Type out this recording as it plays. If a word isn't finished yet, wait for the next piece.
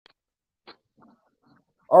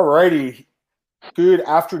All righty. Good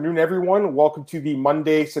afternoon, everyone. Welcome to the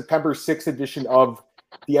Monday, September 6th edition of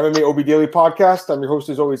the MMA OB Daily Podcast. I'm your host,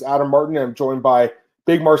 as always, Adam Martin, and I'm joined by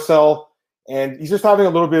Big Marcel. And he's just having a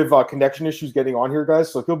little bit of connection issues getting on here, guys.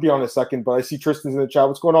 So he'll be on in a second. But I see Tristan's in the chat.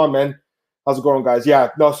 What's going on, man? How's it going, guys?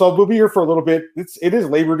 Yeah, no, so we'll be here for a little bit. It is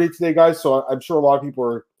Labor Day today, guys. So I'm sure a lot of people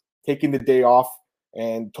are taking the day off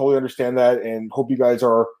and totally understand that and hope you guys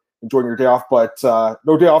are enjoying your day off. But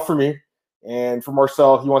no day off for me. And for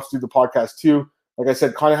Marcel, he wants to do the podcast too. Like I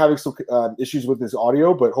said, kind of having some issues with his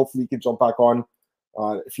audio, but hopefully he can jump back on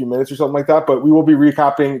a few minutes or something like that. But we will be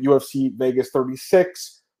recapping UFC Vegas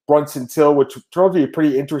 36, Brunson Till, which turned out to be a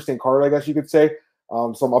pretty interesting card, I guess you could say.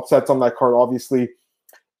 Some upsets on that card, obviously.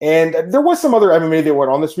 And there was some other MMA that went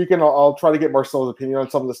on this weekend. I'll try to get Marcel's opinion on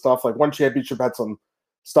some of the stuff. Like one championship had some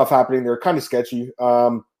stuff happening there, kind of sketchy.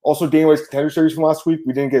 Also, Dana White's Contender Series from last week,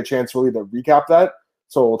 we didn't get a chance really to recap that.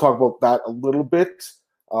 So we'll talk about that a little bit.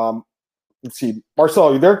 Let's see. Marcel,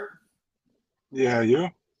 are you there? Yeah, you?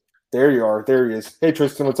 There you are. There he is. Hey,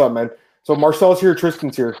 Tristan, what's up, man? So Marcel's here.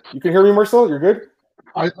 Tristan's here. You can hear me, Marcel? You're good?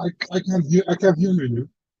 I can't hear you.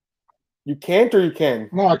 You can't or you can?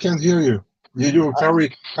 No, I can't hear you.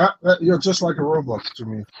 You're just like a robot to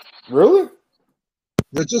me. Really?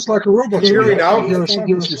 You're just like a robot. Can you hear me now? I hear something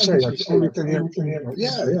you say. You can hear me.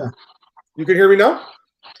 Yeah. You can hear me now?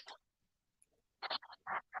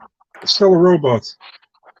 Still a robot.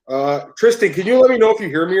 Tristan, can you let me know if you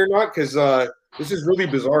hear me or not? Because this is really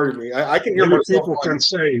bizarre to me. I can hear Many people can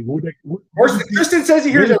say. Tristan says he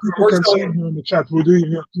hears it. People can say here in the chat. Who do you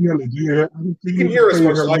hear clearly? Do you hear? You can hear us,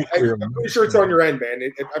 Marcel. I'm pretty sure it's on your end, man.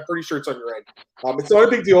 I'm pretty sure it's on your end. It's not a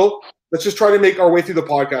big deal. Let's just try to make our way through the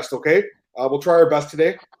podcast, okay? We'll try our best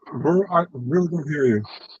today. I really don't hear you.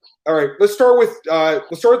 All right, let's start with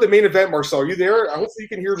the main event. Marcel, are you there? Hopefully you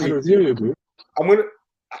can hear me. I don't hear you, dude.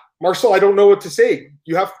 Marcel, I don't know what to say.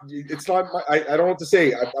 It's not. I don't know what to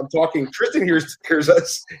say. I'm talking. Tristan hears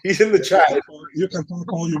us. He's in the chat. You can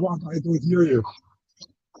talk all you want. I don't hear you.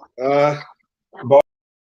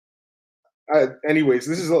 Anyways,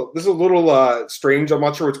 this is a little strange. I'm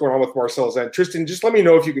not sure what's going on with Marcel's end. Tristan, just let me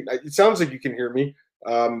know if you can. It sounds like you can hear me.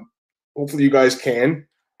 Hopefully you guys can.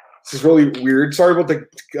 This is really weird. Sorry about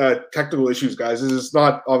the technical issues, guys. This is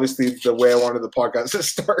not obviously the way I wanted the podcast to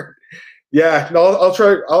start. Yeah, no, I'll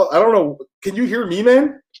try. I don't know. Can you hear me,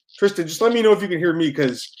 man? Tristan, just let me know if you can hear me,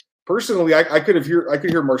 because personally, I could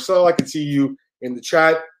hear Marcel. I could see you in the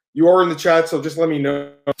chat. You are in the chat, so just let me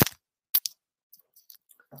know.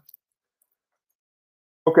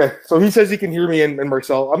 Okay, so he says he can hear me and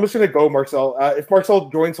Marcel. I'm just going to go, Marcel. If Marcel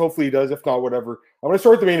joins, hopefully he does. If not, whatever. I'm going to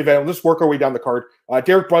start with the main event. We'll just work our way down the card.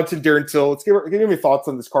 Derek Brunson, Darren Till. Let's give me thoughts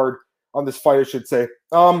on this card, on this fight, I should say.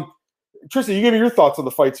 Tristan, you gave me your thoughts on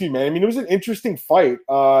the fight too, man. I mean, it was an interesting fight.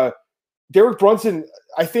 Derek Brunson,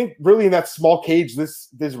 I think really in that small cage,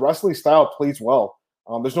 this wrestling style plays well.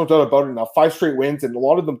 There's no doubt about it now. 5 straight wins, and a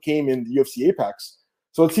lot of them came in the UFC Apex.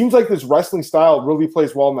 So it seems like this wrestling style really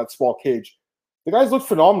plays well in that small cage. The guy's looked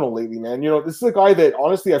phenomenal lately, man. You know, this is a guy that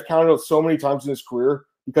honestly I've counted out so many times in his career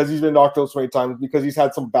because he's been knocked out so many times, because he's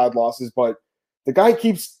had some bad losses. But the guy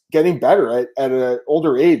keeps getting better at an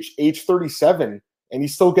older age 37, and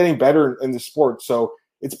he's still getting better in the sport. So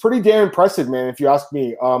it's pretty damn impressive, man, if you ask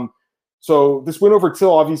me. So this win over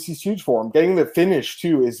Till obviously is huge for him. Getting the finish,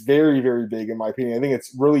 too, is very, very big, in my opinion. I think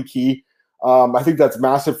it's really key. I think that's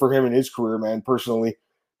massive for him in his career, man, personally.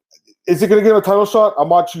 Is it going to get a title shot? I'm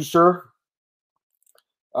not too sure.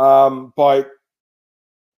 But,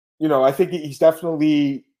 you know, I think he's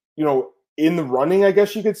definitely, you know, in the running, I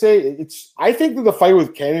guess you could say. I think that the fight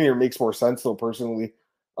with Cannonier makes more sense, though, personally.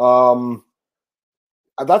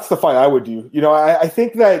 That's the fight I would do. You know, I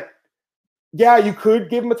think that, yeah, you could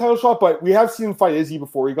give him a title shot, but we have seen him fight Izzy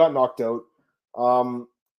before. He got knocked out.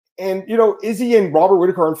 And, you know, Izzy and Robert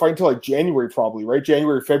Whittaker aren't fighting until like January, probably, right?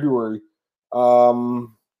 January, February.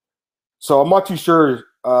 So I'm not too sure.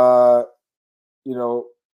 You know,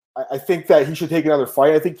 I think that he should take another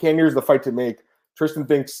fight. I think Cannonier is the fight to make. Tristan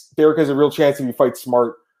thinks Derek has a real chance if he fights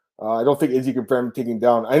smart. I don't think Izzy can prevent him taking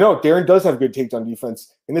down. I know Darren does have good takedown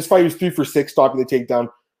defense. In this fight, he was 3 for 6 stopping the takedown.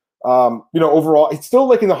 You know, overall, it's still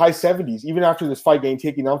like in the high 70s, even after this fight getting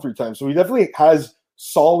taken down 3 times. So he definitely has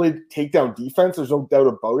solid takedown defense. There's no doubt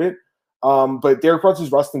about it. But Derek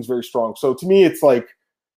Brunson's wrestling is very strong. So to me, it's like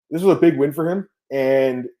this was a big win for him.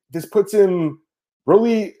 And this puts him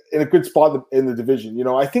really in a good spot in the division. You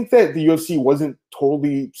know, I think that the UFC wasn't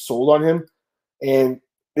totally sold on him. And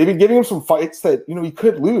they've been giving him some fights that, you know, he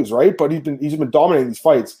could lose, right? But he's been dominating these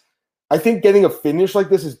fights. I think getting a finish like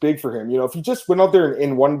this is big for him. You know, if he just went out there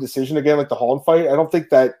and won a decision again, like the Holland fight, I don't think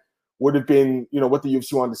that would have been, you know, what the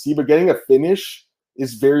UFC wanted to see. But getting a finish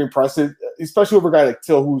is very impressive, especially over a guy like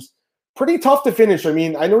Till, who's pretty tough to finish. I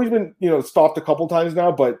mean, I know he's been, stopped a couple times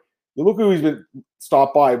now, but you look who he's been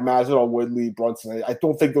stopped by: Masvidal, Woodley, Brunson. I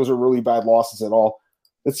don't think those are really bad losses at all.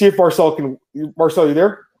 Let's see if Marcel, you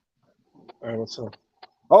there? All right, what's up?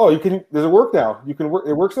 Oh, you can. Does it work now? You can work.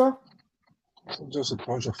 It works now. Just a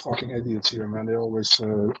bunch of fucking idiots here, man. They always.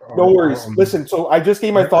 No worries. Listen, so I just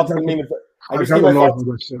gave my thoughts on the main event. I just gave my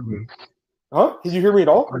thoughts. Huh? Can you hear me at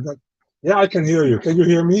all? Yeah, I can hear you. Can you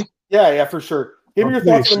hear me? Yeah, for sure. Give me your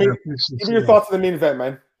thoughts on the main event,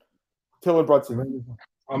 man. Till and Brunson.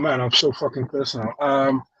 Oh man, I'm so fucking pissed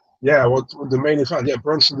now. Yeah, what the main event? Yeah,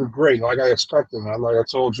 Brunson did great, like I expected, man. Like I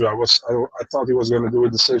told you, I thought he was going to do a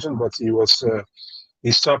decision, but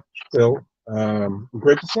he stopped Till.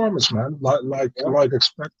 Great performance, man. Like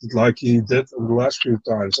expected, like he did in the last few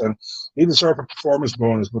times, and he deserved a performance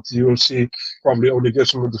bonus. But the UFC probably only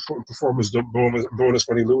gives him a performance bonus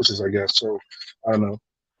when he loses, I guess. So I don't know.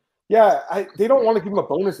 Yeah, they don't want to give him a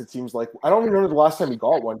bonus, it seems like. I don't even remember the last time he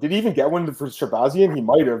got one. Did he even get one for Shahbazyan? He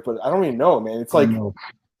might have, but I don't even know, man. It's like,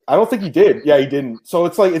 I don't think he did. Yeah, he didn't. So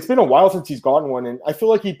it's like, it's been a while since he's gotten one, and I feel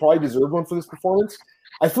like he probably deserved one for this performance.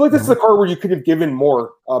 I feel like this is a card where you could have given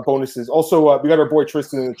more bonuses. Also, we got our boy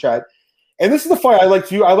Tristan in the chat. And this is the fight I like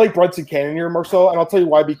too. I like Brunson Cannonier, Marcel, and I'll tell you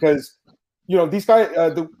why, because, these guys,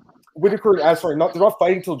 Whitaker and they're not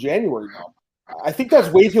fighting until January now. I think that's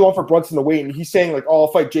way too long for Brunson to wait. And he's saying, like, oh,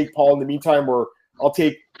 I'll fight Jake Paul in the meantime, or I'll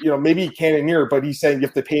take, maybe Cannonier, but he's saying you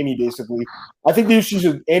have to pay me, basically. I think they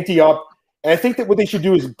should ante up. And I think that what they should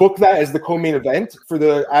do is book that as the co-main event for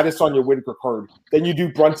the Adesanya Whitaker card. Then you do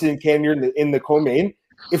Brunson and Cannonier in the co-main.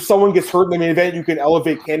 If someone gets hurt in the main event, you can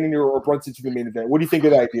elevate Cannonier or Brunson to the main event. What do you think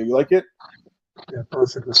of that idea? You like it? Yeah,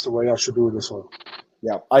 perfect. That's the way I should do it this one.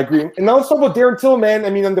 Yeah, I agree. And now let's talk about Darren Till, man. I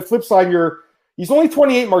mean, on the flip side, he's only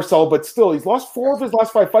 28, Marcel, but still, he's lost 4 of his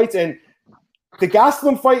last 5 fights. And the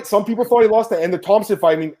Gastelum fight, some people thought he lost that. And the Thompson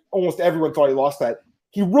fight, I mean, almost everyone thought he lost that.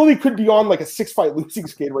 He really could be on like a 6-fight losing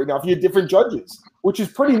skid right now if he had different judges, which is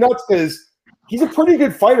pretty nuts because he's a pretty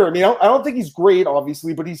good fighter. I mean, I don't think he's great,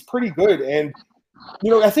 obviously, but he's pretty good. And,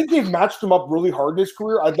 I think they've matched him up really hard in his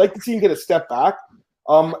career. I'd like to see him get a step back.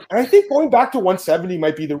 And I think going back to 170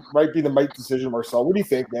 might be the right decision, Marcel. What do you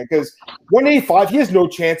think, man? Because 185, he has no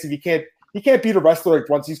chance if he can't beat a wrestler like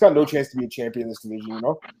Brunson. He's got no chance to be a champion in this division,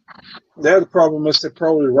 Yeah, the problem is they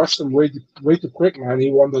probably rushed him way too quick, man.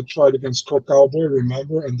 He won the fight against Scott Cowboy,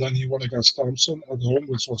 remember? And then he won against Thompson at home,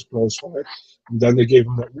 which was a close fight. And then they gave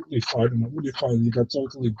him that Woodley fight, and that Woodley fight, he got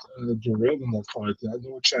totally derailed in that fight. He had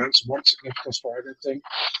no chance. One significant fight, I think.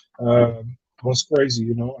 Was crazy,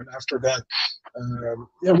 And after that,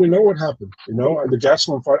 we know what happened, And the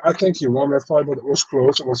Gastelum fight, I think he won that fight, but it was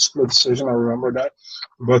close. It was a split decision. I remember that.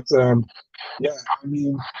 But, I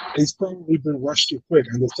mean, he's probably been rushed too quick.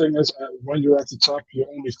 And the thing is, when you're at the top, you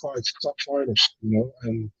only fight top fighters,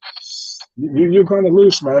 And you're going to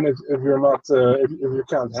lose, man, if you're not, if you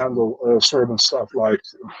can't handle certain stuff like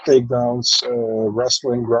takedowns,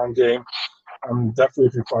 wrestling, ground game. Definitely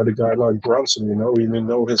if you fight a guy like Brunson, you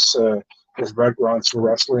know his background for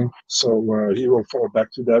wrestling, so he will fall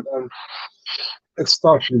back to that. And it's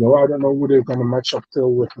tough, I don't know who they're going to match up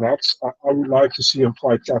Till with next. I would like to see him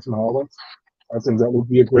fight Kevin Holland. I think that would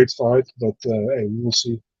be a great fight, but hey, we will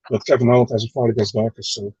see. But Kevin Holland has a fight against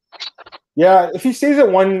Marcus, so. Yeah, if he stays at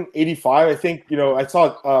 185, I think, I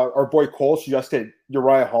saw our boy Cole suggested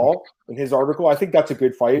Uriah Hall in his article. I think that's a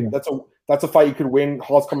good fight. Yeah. That's a fight you could win.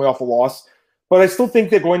 Hall's coming off a loss. But I still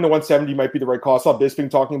think that going to 170 might be the right call. I saw Bisping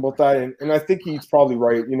talking about that, and I think he's probably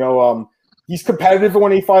right. He's competitive at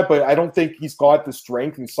 185, but I don't think he's got the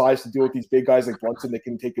strength and size to deal with these big guys like Brunson that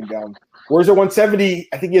can take him down. Whereas at 170,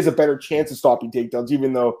 I think he has a better chance of stopping takedowns,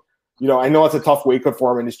 even though, I know it's a tough weight cut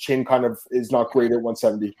for him, and his chin kind of is not great at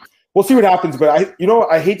 170. We'll see what happens, but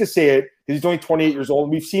I hate to say it because he's only 28 years old.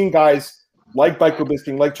 And we've seen guys like Michael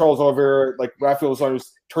Bisping, like Charles Oliveira, like Rafael dos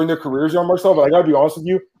Anjos turn their careers on Marcel, but I got to be honest with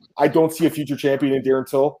you, I don't see a future champion in Darren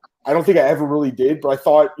Till. I don't think I ever really did, but I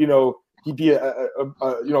thought, he'd be a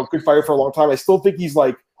good fighter for a long time. I still think he's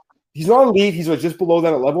not elite. He's just below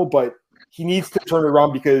that level, but he needs to turn it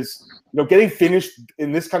around because, getting finished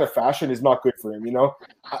in this kind of fashion is not good for him,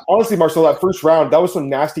 Honestly, Marcel, that first round, that was some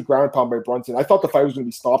nasty ground and pound by Brunson. I thought the fight was going to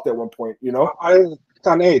be stopped at one point, I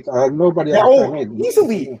 10-8. Nobody had 10-8.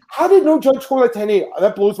 Easily. How did no judge score that 10-8?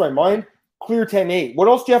 That blows my mind. Clear 10-8. What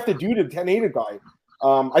else do you have to do to 10-8 a guy?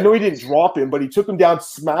 I know he didn't drop him, but he took him down,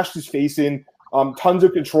 smashed his face in, tons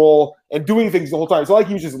of control, and doing things the whole time. It's not like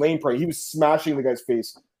he was just lane prey. He was smashing the guy's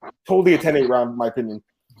face. Totally a 10-8 round, in my opinion.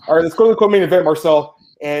 All right, let's go to the co-main event, Marcel.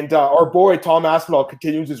 And our boy, Tom Aspinall,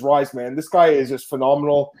 continues his rise, man. This guy is just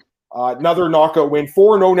phenomenal. Another knockout win,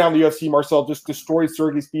 4-0 now in the UFC. Marcel just destroyed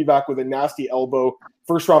Sergey Spivak with a nasty elbow,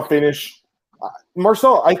 first round finish.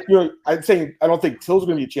 Marcel, I'm saying I don't think Till's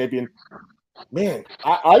going to be a champion. Man,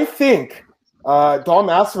 I think Dom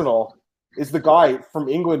Aspinall is the guy from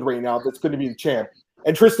England right now that's going to be the champ.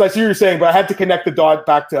 And Tristan, I see what you're saying, but I had to connect the dot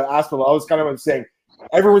back to Aspinall. I was kind of saying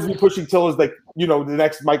everyone's been pushing Till as like, the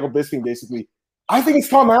next Michael Bisping, basically. I think it's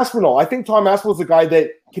Tom Aspinall. I think Tom Aspinall is the guy that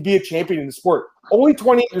could be a champion in the sport. Only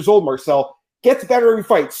 28 years old, Marcel. Gets better every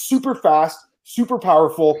fight. Super fast, super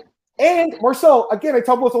powerful. And Marcel, again, I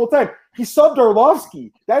tell people this all the time, he subbed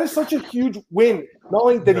Arlovsky. That is such a huge win. Not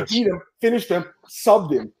only did he beat him, finished him,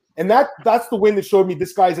 subbed him. And that's the win that showed me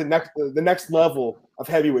this guy's the next level of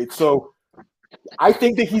heavyweight. So I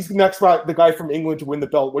think that he's the guy from England to win the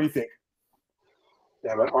belt. What do you think?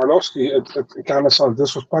 Yeah, but Arlovsky, it kind of sounds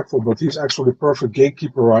disrespectful, but he's actually the perfect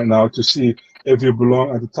gatekeeper right now to see if you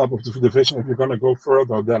belong at the top of the division, if you're going to go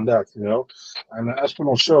further than that, And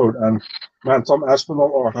Aspinall showed, and man, Tom Aspinall,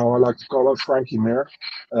 or how I like to call him, Frankie Mir,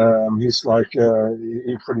 he's like,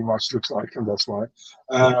 he pretty much looks like him, that's why.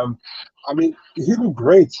 I mean, he looked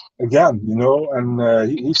great again, and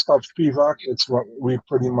he stopped Spivak. It's what we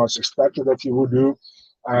pretty much expected that he would do.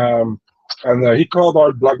 And he called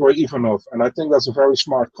out Blagoy Ivanov, and I think that's a very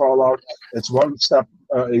smart call out. It's one step,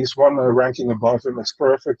 he's one ranking above him. It's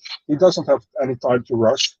perfect. He doesn't have any time to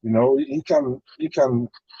rush. He can,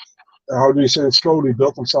 how do you say it, slowly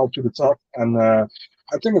build himself to the top. And I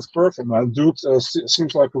think it's perfect, man. Dude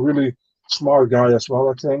seems like a really smart guy as well.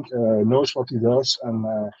 I think knows what he does, and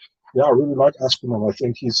I really like Aspinall. I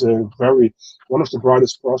think he's one of the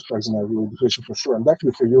brightest prospects in every division for sure, and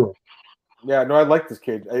definitely for Europe. Yeah, no, I like this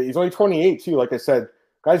kid. He's only 28 too. Like I said,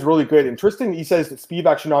 guy's really good. And Tristan, he says that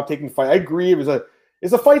Spivak should not take the fight. I agree.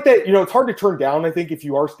 It's a fight that it's hard to turn down. I think if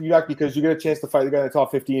you are Spivak, because you get a chance to fight the guy in the top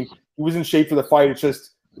 15. He was in shape for the fight.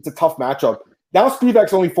 It's a tough matchup. Now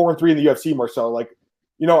Spivak's only 4-3 in the UFC. Marcel, I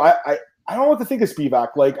don't know what to think of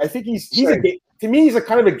Spivak. Like I think he's to me he's a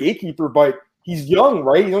kind of a gatekeeper, but he's young,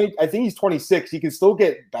 right? I think he's 26. He can still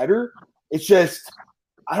get better. It's just.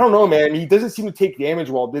 I don't know, man. He doesn't seem to take damage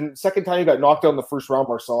well. Then second time he got knocked out in the first round,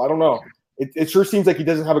 Marcel. I don't know. It sure seems like he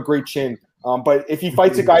doesn't have a great chin. But if he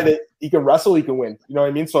fights a guy that he can wrestle, he can win. You know what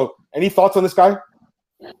I mean? So any thoughts on this guy?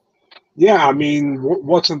 Yeah, I mean,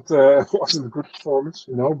 wasn't a good performance,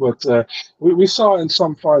 but we saw in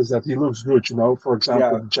some fights that he looks good, For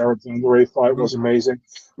example, the Jared Vanderlei fight was amazing.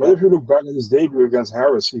 But if you look back at his debut against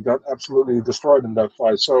Harris, he got absolutely destroyed in that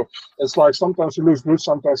fight. So it's like sometimes he looks good,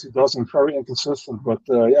 sometimes he doesn't. Very inconsistent. But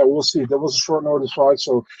we'll see. There was a short notice fight,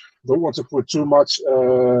 so don't want to put too much,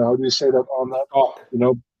 how do you say that, on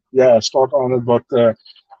that? Stock on it. But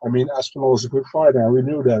I mean, Aspinall is a good fighter, and we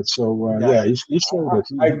knew that. So, he showed it.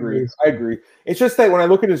 I agree. It's just that when I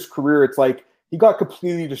look at his career, it's like he got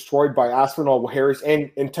completely destroyed by Aspinall, Harris, and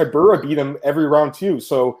Tybura beat him every round too.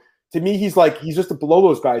 So, to me, he's just below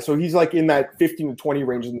those guys. So, he's like in that 15 to 20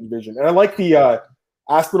 range in the division. And I like the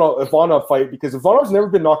Aspinall-Ivanov fight because Ivanov's never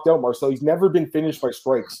been knocked out, Marcel. He's never been finished by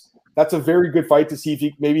strikes. That's a very good fight to see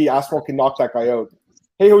if maybe Aspinall can knock that guy out.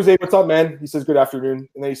 Hey, Jose, what's up, man? He says, good afternoon.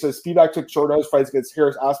 And then he says, Spivak took short notice fights against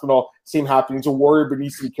Harris Aspinall. Same happening. He's a warrior, but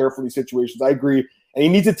needs to be careful in these situations. I agree. And he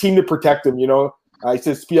needs a team to protect him, He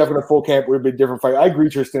says, Spivak in a full camp would have been a different fight. I agree,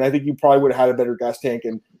 Tristan. I think he probably would have had a better gas tank.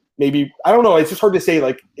 And maybe, I don't know. It's just hard to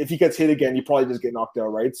say, if he gets hit again, he probably just get knocked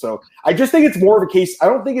out, right? So I just think it's more of a case. I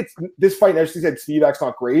don't think it's this fight actually said Spivak's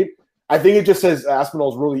not great. I think it just says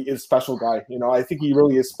Aspinall's really is a special guy. I think he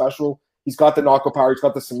really is special. He's got the knockout power. He's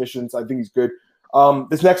got the submissions. I think he's good.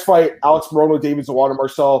 This next fight, Alex Morono, David Zawada,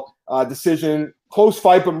 Marcel, decision, close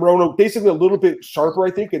fight, but Morono basically a little bit sharper,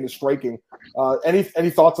 I think, in the striking. Any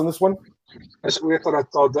thoughts on this one? It's weird that I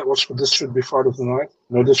thought this should be fight of the night.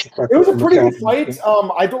 No disrespect. It was a pretty good fight.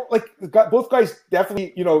 I don't both guys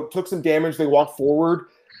definitely, took some damage. They walked forward,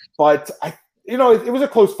 but it was a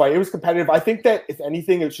close fight. It was competitive. I think that if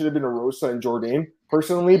anything, it should have been a Rosa and Jourdain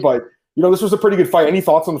personally, but this was a pretty good fight. Any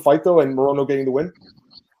thoughts on the fight though, and Morono getting the win?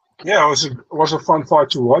 Yeah, it was a fun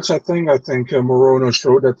fight to watch. I think Morono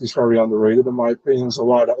showed that he's very underrated, in my opinion.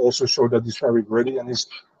 Zawada also showed that he's very gritty, and he's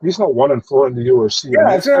not 1-4 in the UFC.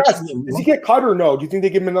 Yeah, does he get cut or no? Do you think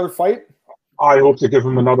they give him another fight? I hope they give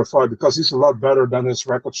him another fight because he's a lot better than his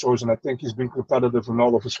record shows, and I think he's been competitive in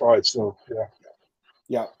all of his fights. So yeah.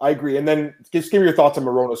 Yeah, I agree. And then just give me your thoughts on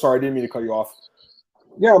Morono. Sorry, I didn't mean to cut you off.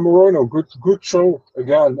 Yeah, Morono, good show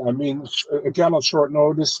again. I mean, again on short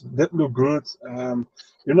notice, did look good.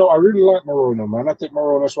 I really like Morono, man. I think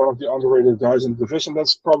Morono is one of the underrated guys in the division.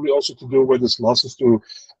 That's probably also to do with his losses to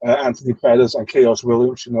Anthony Pettis and Chaos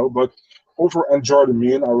Williams, But and Jordan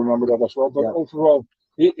Mean, I remember that as well. But overall,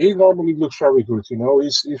 he normally looks very good.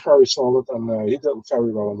 He's very solid, and he did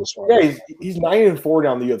very well on this one. Yeah, he's 9-4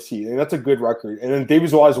 down the UFC, and that's a good record. And then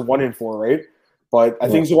David Zawada is 1-4, right? But I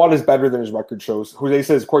think Zawada is better than his record shows. Jose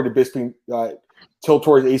says, according to Bisping, tilt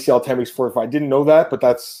towards ACL 10 weeks 4 I didn't know that, but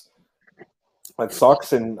that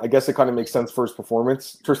sucks, and I guess it kind of makes sense for his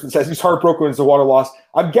performance. Tristan says he's heartbroken when Zawada lost.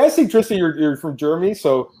 I'm guessing, Tristan, you're from Germany,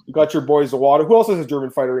 so you got your boy Zawada. Who else is a German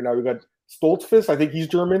fighter right now? We got Stoltzfus. I think he's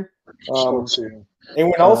German.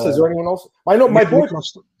 Anyone else? Is there anyone else? I know my boy.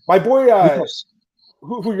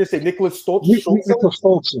 Who you gonna say? Nicholas Stoltz? Nicholas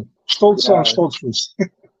Stoltz. Stoltzfus.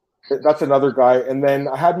 That's another guy. And then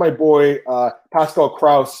I had my boy Pascal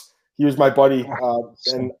Kraus. He was my buddy,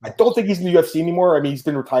 and I don't think he's in the UFC anymore. I mean, he's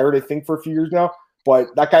been retired, I think, for a few years now. But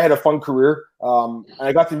that guy had a fun career. And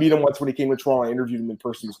I got to meet him once when he came to Toronto. I interviewed him in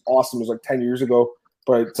person. It was awesome. It was like 10 years ago.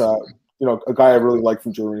 But, a guy I really like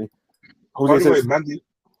from Germany. Jose says,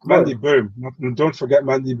 Mandy Boom. Don't forget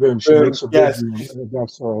Mandy Boom. She makes a yes,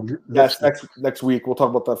 next week. We'll talk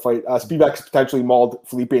about that fight. Spivak potentially mauled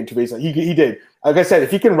Felipe and Tuvesa. He did. Like I said, if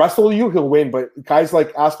he can wrestle you, he'll win. But guys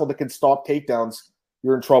like Aspel that can stop takedowns,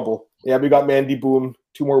 you're in trouble. Yeah, we got Mandy Boom,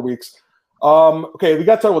 2 more weeks. Okay, we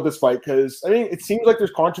got to talk about this fight because, I mean, it seems like there's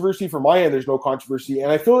controversy. From my end, there's no controversy.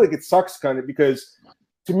 And I feel like it sucks kind of because,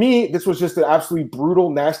 to me, this was just an absolutely brutal,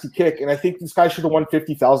 nasty kick. And I think this guy should have won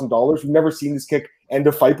 $50,000. We've never seen this kick end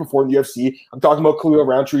a fight before in the UFC. I'm talking about Khalil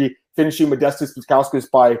Rountree finishing Modestas Bukauskas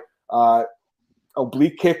by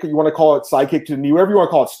oblique kick, you want to call it, side kick to the knee, whatever you want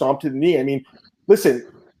to call it, stomp to the knee. I mean, listen,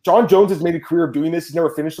 John Jones has made a career of doing this. He's never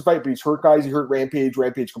finished the fight, but he's hurt guys. He hurt Rampage.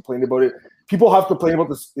 Rampage complained about it. People have complained about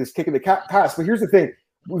this kick in the pass. But here's the thing.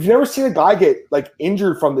 We've never seen a guy get,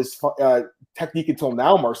 injured from this technique until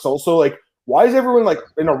now, Marcel. So, why is everyone,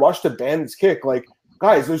 in a rush to ban this kick?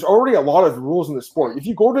 Guys, there's already a lot of rules in the sport. If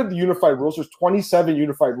you go to the unified rules, there's 27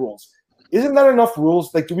 unified rules. Isn't that enough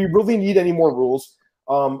rules? Do we really need any more rules?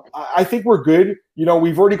 I think we're good.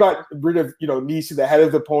 We've already got rid of, knees to the head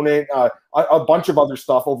of the opponent, a bunch of other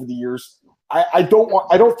stuff over the years. I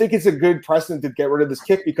don't think it's a good precedent to get rid of this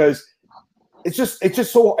kick because it's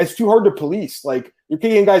too hard to police. You're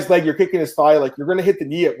kicking a guy's leg, you're kicking his thigh, you're going to hit the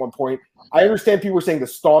knee at one point. I understand people are saying the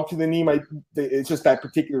stomp to the knee it's just that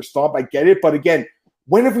particular stomp. I get it. But again,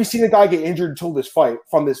 when have we seen a guy get injured until this fight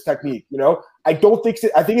from this technique? I don't think so.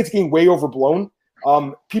 I think it's getting way overblown.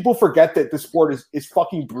 People forget that the sport is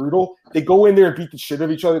fucking brutal. They go in there and beat the shit out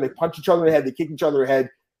of each other. They punch each other in the head. They kick each other in the head.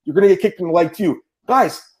 You're going to get kicked in the leg too.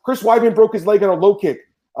 Guys, Chris Weidman broke his leg on a low kick.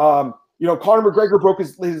 Conor McGregor broke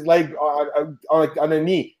his leg on a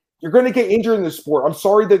knee. You're going to get injured in this sport. I'm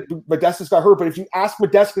sorry that Modestas got hurt, but if you ask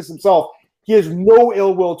Modestas himself, he has no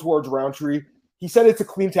ill will towards Rountree. He said it's a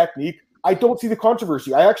clean technique. I don't see the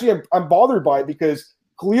controversy. I'm bothered by it because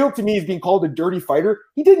Khalil, to me, is being called a dirty fighter.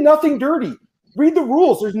 He did nothing dirty. Read the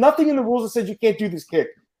rules. There's nothing in the rules that says you can't do this kick.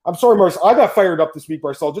 I'm sorry, Marcel. I got fired up this week,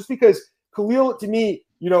 Marcel, just because Khalil, to me,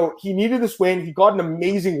 he needed this win. He got an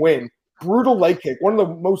amazing win. Brutal leg kick. One of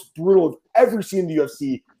the most brutal I've ever seen in the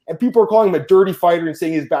UFC. And people are calling him a dirty fighter and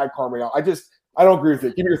saying he's bad karma now. I don't agree with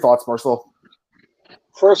it. Give me your thoughts, Marcel.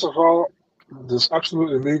 First of all, this is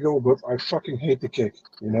absolutely legal, but I fucking hate the kick,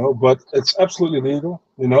 but it's absolutely legal,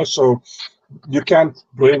 so you can't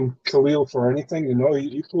blame Khalil for anything,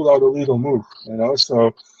 he pulled out a legal move,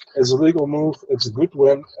 so it's a legal move, it's a good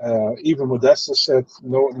win. Even Modesta said,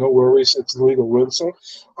 no worries, it's a legal win. So,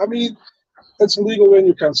 I mean, it's a legal win,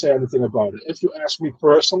 you can't say anything about it. If you ask me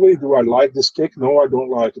personally, do I like this kick? No, I don't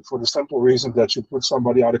like it, for the simple reason that you put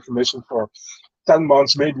somebody out of commission for 10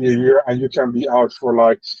 months, maybe a year, and you can be out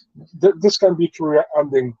for this can be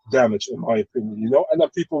career-ending damage, in my opinion, And then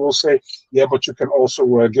people will say, yeah, but you can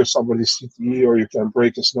also give somebody CTE or you can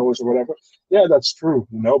break his nose or whatever. Yeah, that's true,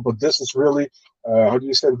 But this is really,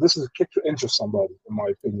 this is a kick to injure somebody, in my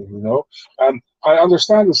opinion, And I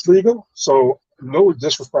understand it's legal, so no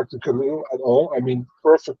disrespect to Khalil at all. I mean,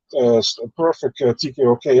 perfect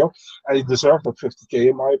TKO KO, and he deserved that 50K,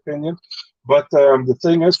 in my opinion. But the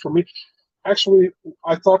thing is, for me, actually,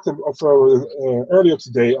 I talked of earlier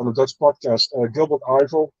today on the Dutch podcast, Gilbert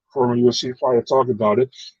Eiffel, former UFC fighter, talked about it,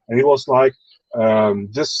 and he was like,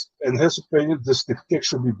 this, in his opinion, the kick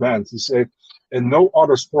should be banned. He said, in no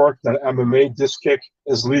other sport than MMA, this kick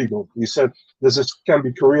is legal. He said, can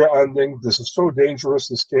be career-ending. This is so dangerous,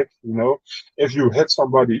 this kick, If you hit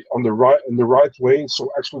somebody in the right way, so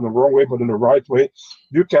actually in the wrong way, but in the right way,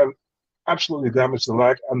 you can absolutely damage the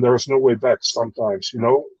leg, and there is no way back sometimes,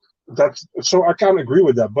 So I can't agree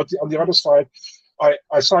with that. But on the other side,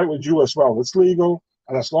 I side with you as well. It's legal,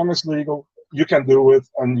 and as long as legal, you can do it,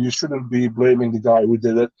 and you shouldn't be blaming the guy who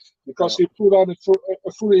did it because he pulled out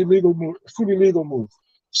a fully legal move.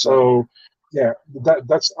 So yeah,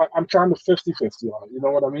 I'm kind of 50-50 on it. You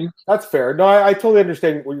know what I mean? That's fair. No, I totally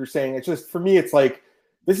understand what you're saying. It's just, for me, it's like,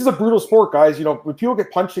 this is a brutal sport, guys. You know, when people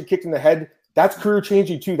get punched and kicked in the head, that's career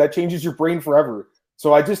changing too. That changes your brain forever.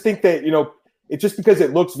 So I just think that, you know, it's just because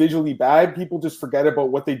it looks visually bad, people just forget about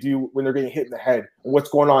what they do when they're getting hit in the head and what's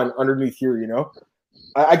going on underneath here, you know?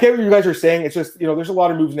 I get what you guys are saying. It's just, you know, there's a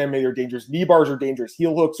lot of moves in MMA that are dangerous. Knee bars are dangerous.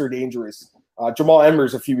 Heel hooks are dangerous. Jamal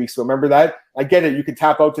Emmers a few weeks ago. Remember that? I get it. You can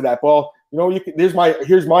tap out to that. Well, you know, here's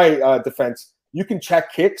my defense. You can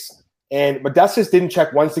check kicks, and Modestas didn't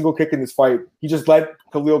check one single kick in this fight. He just let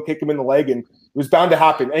Khalil kick him in the leg, and it was bound to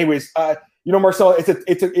happen. Anyways, you know, Marcel, it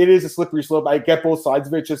is a slippery slope. I get both sides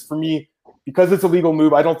of it. Just for me, because it's a legal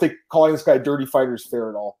move, I don't think calling this guy a dirty fighter is fair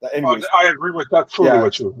at all. Anyways, I agree with that fully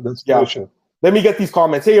with you. That's bullshit. Let me get these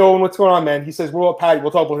comments. Hey, Owen, what's going on, man? He says, what about Paddy?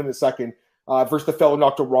 We'll talk about him in a second. Versus the fellow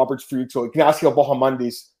knocked out Roberts 3 weeks ago. Ignacio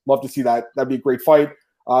Bahamondes. Love to see that. That'd be a great fight.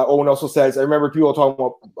 Owen also says, I remember people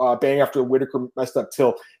talking about Bang after Whitaker messed up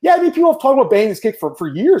Till. Yeah, I mean, people have talked about Bang this kick for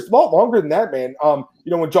years, a lot longer than that, man.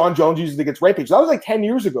 You know, when John Jones used it against Rampage, that was like 10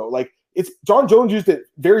 years ago. Like, John Jones used it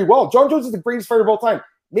very well. John Jones is the greatest fighter of all time.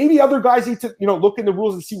 Maybe other guys need to, you know, look in the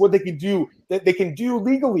rules and see what they can do that they can do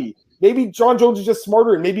legally. Maybe John Jones is just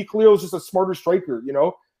smarter, and maybe Khalil is just a smarter striker, you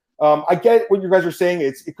know? I get what you guys are saying.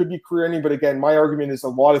 It could be career-ending, but again, my argument is a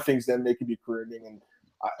lot of things then they could be career-ending. And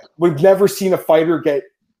we've never seen a fighter get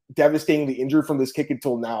devastatingly injured from this kick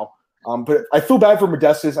until now. But I feel bad for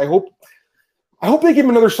Modestas. I hope they give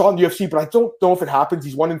him another shot in the UFC, but I don't know if it happens.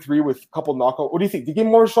 He's 1-3 with a couple knockout. What do you think? Do you give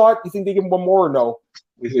him one shot? Do you think they give him one more or no?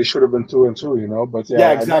 They should have been 2-2, you know. But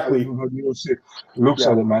yeah exactly. I don't know how the UFC looks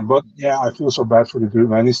at it, man. But yeah, I feel so bad for the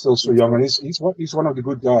dude, man. He's still so young, and he's one of the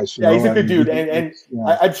good guys. You know? He's a good dude, and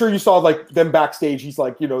I'm sure you saw like them backstage. He's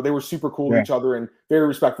like, you know, they were super cool to each other and very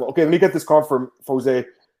respectful. Okay, let me get this comment from Jose.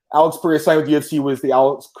 Alex Pereira signed with the UFC was the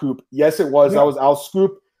Alex Coop. Yes, it was. That was Al's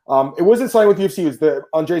scoop. It wasn't signed with the UFC. It was the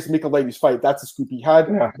Andres Michelevi's fight. That's the scoop he had.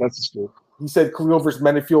 Yeah, that's the scoop. He said Khalil versus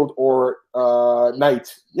Menifield or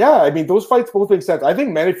Knight. Yeah, I mean, those fights both make sense. I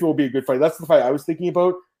think Menifield will be a good fight. That's the fight I was thinking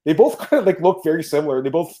about. They both kind of like look very similar. They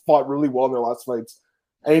both fought really well in their last fights.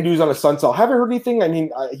 Any news on a Sunsell? Haven't heard anything. I mean,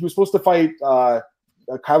 he was supposed to fight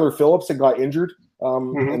Kyler Phillips and got injured,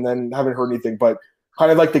 and then haven't heard anything. But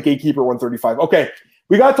kind of like the gatekeeper 135. Okay,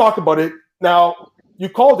 we got to talk about it. Now, you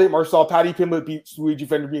called it, Marcel. Paddy Pimblett beats Luigi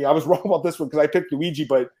Vendramini. I was wrong about this one because I picked Luigi,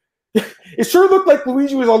 but it sure looked like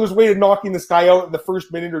Luigi was on his way to knocking this guy out in the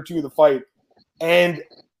first minute or two of the fight. And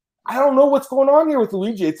I don't know what's going on here with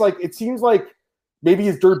Luigi. It's like, it seems like maybe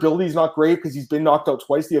his durability is not great because he's been knocked out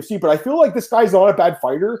twice in the UFC, but I feel like this guy's not a bad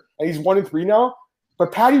fighter, and he's 1-3 now.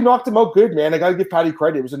 But Paddy knocked him out good, man. I got to give Paddy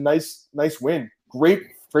credit. It was a nice win. Great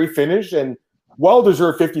finish, and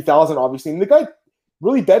well-deserved $50,000, obviously. And the guy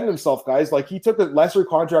really betting himself, guys. Like, he took a lesser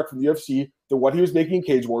contract from the UFC than what he was making in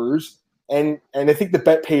Cage Warriors. And I think the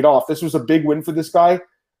bet paid off. This was a big win for this guy.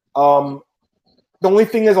 The only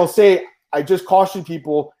thing is, I'll say, I just caution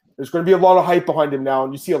people, there's going to be a lot of hype behind him now.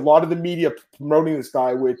 And you see a lot of the media promoting this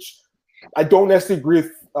guy, which I don't necessarily agree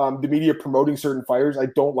with the media promoting certain fighters. I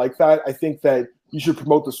don't like that. I think that you should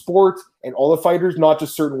promote the sport and all the fighters, not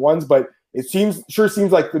just certain ones. But it sure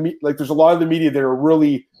seems like there's a lot of the media that are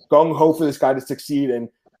really gung-ho for this guy to succeed. And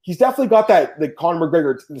he's definitely got that, like Conor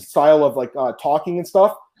McGregor style of like talking and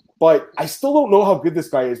stuff. But I still don't know how good this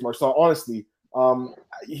guy is, Marcel, honestly.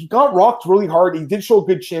 He got rocked really hard. He did show a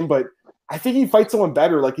good chin, but I think he fights someone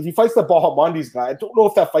better. Like, if he fights the Bahamondes guy, I don't know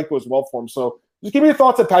if that fight goes well for him. So just give me your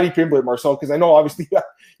thoughts on Paddy Pimblett, Marcel, because I know obviously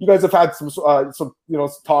you guys have had some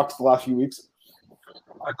talks the last few weeks.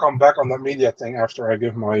 I come back on that media thing after I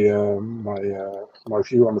give my my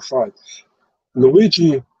view on the fight.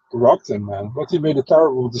 Luigi rocked him, man, but he made a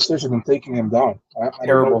terrible decision in taking him down. I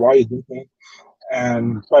don't know why he did that.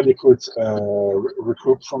 And Paddy could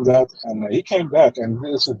recoup from that, and he came back, and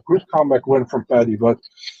it's a good comeback win from Paddy. But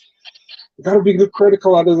you got to be good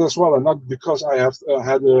critical at it as well, and not because I have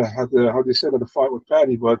had how do you say that, the fight with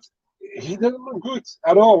Paddy, but he didn't look good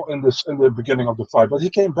at all in the beginning of the fight. But he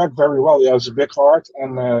came back very well. He has a big heart,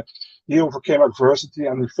 and he overcame adversity,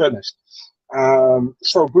 and he finished.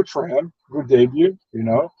 So good for him. Good debut, you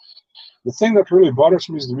know. The thing that really bothers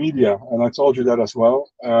me is the media, and I told you that as well.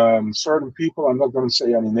 Certain people, I'm not going to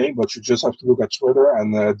say any name, but you just have to look at Twitter,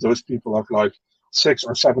 and those people have like 6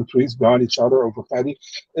 or 7 tweets behind each other over Paddy.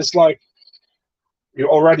 It's like you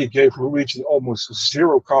already gave Luigi almost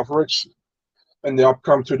zero coverage in the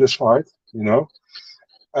upcome to this fight, you know?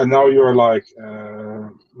 And now you're like,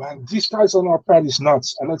 man, these guys are not Paddy's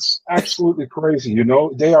nuts, and it's absolutely crazy, you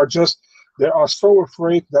know? They they are so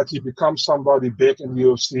afraid that he becomes somebody big in the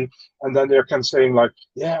UFC, and then they're kind of saying like,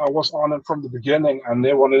 "Yeah, I was on him from the beginning," and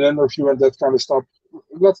they want an interview and that kind of stuff.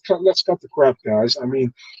 Let's cut the crap, guys. I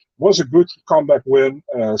mean, was a good comeback win,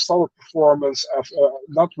 solid performance,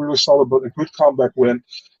 not really solid, but a good comeback win.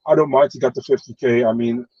 I don't mind he got the 50K. I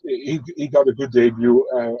mean, he got a good debut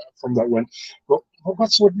from that win. But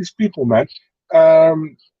what's with these people, man?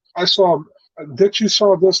 I saw. Did you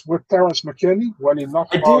saw this with Terrence McKinney when he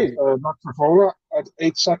knocked out Favola at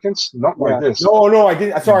 8 seconds? Not like this. No, I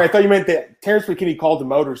didn't. Sorry, I thought you meant that Terrence McKinney called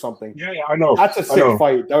him out or something. Yeah, I know. That's a sick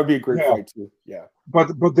fight. That would be a great fight too. Yeah.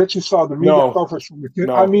 But did you saw the media coverage from McKinney?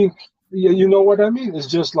 No. I mean, you know what I mean? It's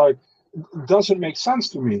just like, it doesn't make sense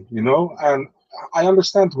to me, you know? And I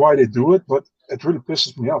understand why they do it, but it really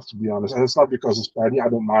pisses me off, to be honest. And it's not because it's Paddy. I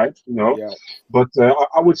don't mind, you know. Yeah. But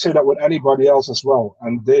I would say that with anybody else as well.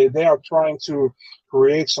 And they are trying to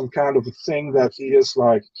create some kind of a thing that he is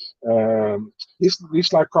like,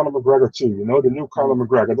 he's like Conor McGregor too, you know, the new Conor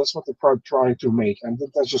McGregor. That's what they're trying to make. And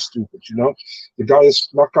that's just stupid, you know. The guy is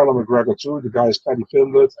not Conor McGregor too. The guy is Paddy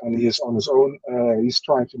Pimblett, and he is on his own. He's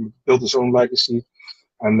trying to build his own legacy.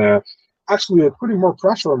 And actually putting more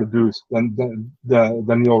pressure on the dude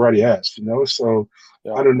than he already has, you know. So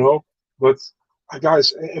I don't know, but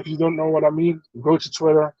guys, if you don't know what I mean, go to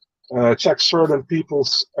Twitter, check certain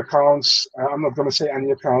people's accounts. I'm not going to say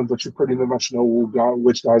any account, but you pretty much know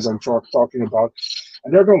which guys I'm talking about.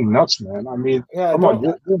 And they're going nuts, man. I mean, I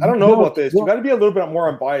don't know about this. You got to be a little bit more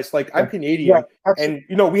unbiased. Like, I'm Canadian, and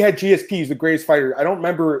you know, we had GSP, he's the greatest fighter. I don't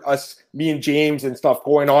remember me and James and stuff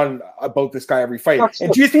going on about this guy every fight.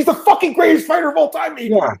 And GSP's the fucking greatest fighter of all time,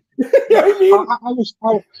 maybe. Yeah. You know what I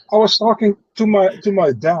mean? I was talking to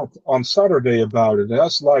my dad on Saturday about it. And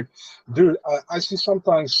that's like, dude, I see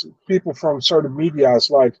sometimes people from certain media,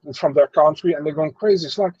 like from their country, and they're going crazy.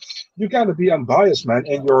 It's like, you got to be unbiased, man,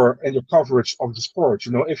 in your coverage of the sport.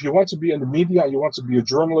 You know, if you want to be in the media, you want to be a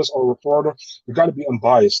journalist or a reporter, you got to be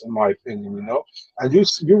unbiased, in my opinion. You know, and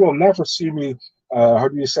you will never see me. How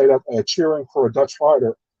do you say that? Cheering for a Dutch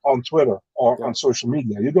fighter on Twitter or on social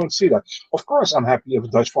media. You don't see that. Of course, I'm happy if a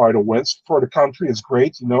Dutch fighter wins. For the country, it's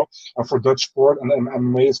great, you know, and for Dutch sport and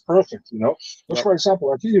MMA, it's perfect, you know. But for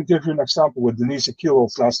example, I can give you an example with Denise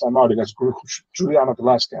Kielholz last time out against Juliana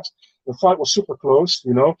Velasquez. The fight was super close,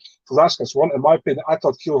 you know. Velasquez won. In my opinion, I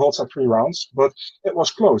thought Kielholz had 3 rounds, but it was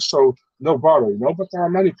close, so no bother, you know. But there are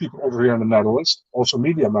many people over here in the Netherlands, also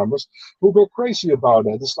media members, who go crazy about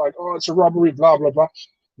it. It's like, oh, it's a robbery, blah, blah, blah.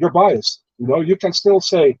 You're biased. You know, you can still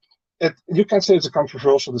say it. You can say it's a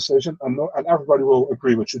controversial decision, and everybody will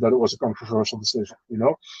agree with you that it was a controversial decision. You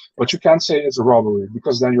know, but you can't say it's a robbery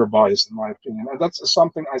because then you're biased, in my opinion. And that's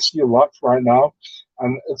something I see a lot right now,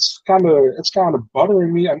 and it's kind of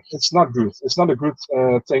bothering me, and it's not good. It's not a good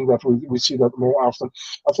thing that we see that more often.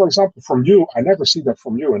 For example, from you, I never see that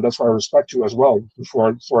from you, and that's why I respect you as well.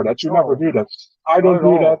 For that, you never do that. I don't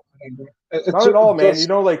do that. Not at all, man. You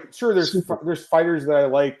know, like, sure, there's fighters that I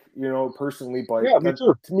like, you know, personally, but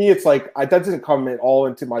to me, it's like that doesn't come at all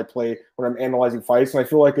into my play when I'm analyzing fights, and I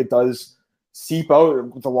feel like it does seep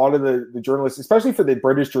out with a lot of the journalists, especially for the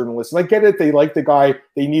British journalists. And I get it; they like the guy,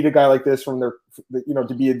 they need a guy like this from their, you know,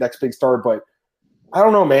 to be a next big star. But I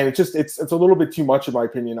don't know, man. It's a little bit too much, in my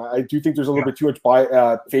opinion. I do think there's a little bit too much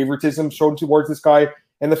favoritism shown towards this guy,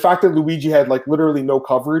 and the fact that Luigi had like literally no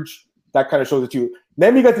coverage. That kind of shows it too.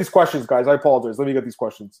 Let me get these questions, guys. I apologize. Let me get these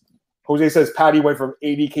questions. Jose says Paddy went from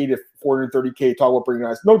 80K to 430K. Talk about bringing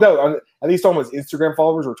eyes. No doubt. At least on his Instagram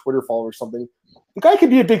followers or Twitter followers or something. The guy could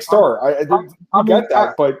be a big star. I get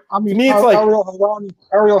that. But to me, it's like Ariel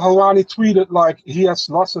Helwani tweeted like he has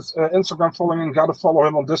lost his Instagram following and got to follow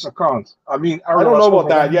him on this account. I mean, I don't know about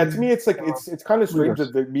that. Yeah, to me, it's like it's kind of strange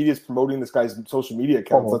that the media is promoting this guy's social media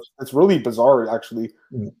accounts. That's really bizarre, actually.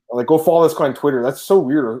 Like, go follow this guy on Twitter. That's so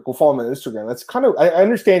weird. Or go follow him on Instagram. That's kind of. I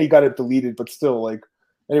understand he got it deleted, but still, like.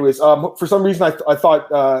 Anyways, for some reason, I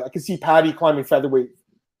thought I could see Paddy climbing featherweight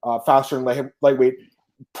faster than lightweight.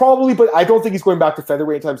 Probably, but I don't think he's going back to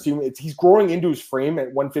featherweight anytime soon. He's growing into his frame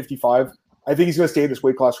at 155. I think he's going to stay in this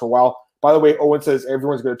weight class for a while. By the way, Owen says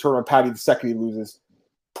everyone's going to turn on Paddy the second he loses.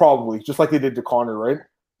 Probably, just like they did to Conor, right?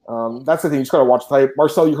 That's the thing. You just got to watch the hype.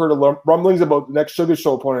 Marcel, you heard of rumblings about the next Sugar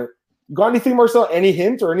Show opponent. You got anything, Marcel? Any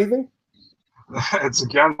hint or anything? It's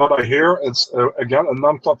again what I hear. It's again a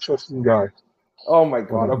non-top 15 guy. Oh my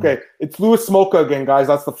God. Okay, it's Louis Smolka again, guys.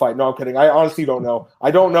 That's the fight. No, I'm kidding. I honestly don't know. I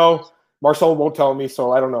don't know. Marcel won't tell me,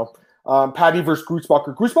 so I don't know. Paddy versus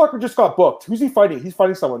Grutzbacher. Grutzbacher just got booked. Who's he fighting? He's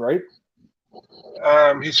fighting someone, right?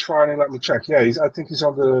 He's fighting. Let me check. Yeah, I think he's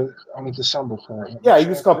on the December fight. Yeah, he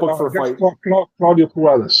just got booked for a fight. Claudio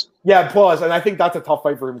Puelles. Yeah, Puelles, and I think that's a tough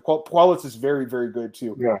fight for him. Puelles is very, very good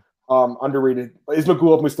too. Yeah. underrated.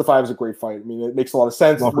 Ismagulov Mustafayev is a great fight. I mean, it makes a lot of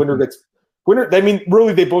sense. Love Winner it. gets winner. I mean,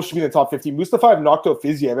 really, they both should be in the top 15. Mustafayev knocked out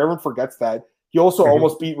Fiziev. Everyone forgets that. He also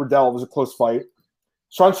almost beat Riddell. It was a close fight.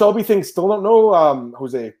 Sean Shelby thing, still don't know,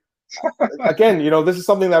 Jose. Again, this is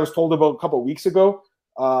something that I was told about a couple of weeks ago,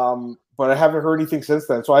 but I haven't heard anything since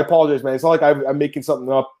then. So I apologize, man. It's not like I'm making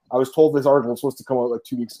something up. I was told this article was supposed to come out like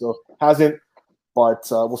 2 weeks ago. Hasn't, but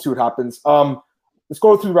we'll see what happens. Let's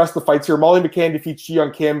go through the rest of the fights here. Molly McCann defeats Ji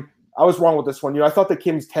Yeon Kim. I was wrong with this one. I thought that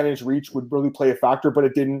Kim's 10-inch reach would really play a factor, but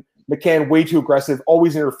it didn't. McCann, way too aggressive,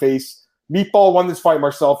 always in her face. Meatball won this fight,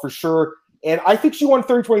 Marcel, for sure. And I think she won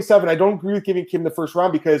 30-27. I don't agree with giving Kim the first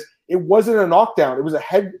round because it wasn't a knockdown. It was a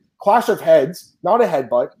clash of heads, not a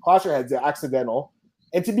headbutt. Clash of heads, accidental.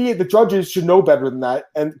 And to me, the judges should know better than that.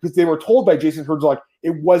 And because they were told by Jason Herzog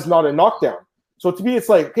it was not a knockdown. So to me, it's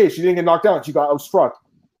like, okay, she didn't get knocked down. She got outstruck.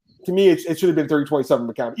 To me, it should have been 30-27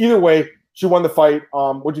 McCann. Either way, she won the fight.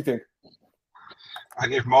 What do you think? I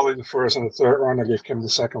gave Molly the first and the third round. I gave Kim the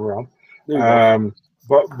second round. There you go.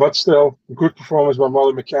 But still, good performance by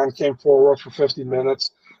Molly McCann. Came forward for 15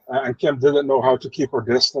 minutes, and Kim didn't know how to keep her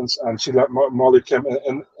distance, and she let Molly Kim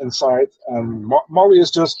inside. And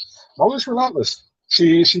Molly's relentless.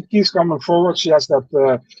 She keeps coming forward. She has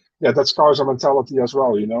that Scarza mentality as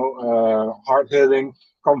well. Hard hitting,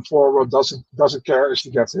 come forward, doesn't care if she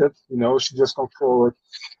gets hit. She just comes forward.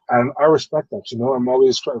 And I respect that, and Molly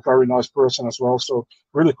is a very nice person as well. So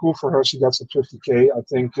really cool for her. She gets the 50K. I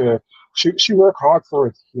think she worked hard for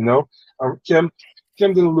it, Kim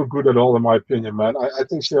didn't look good at all, in my opinion, man. I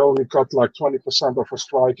think she only got like 20% of her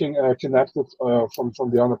striking connected from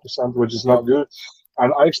the 100%, which is not good.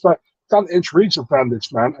 And I expect 10-inch reach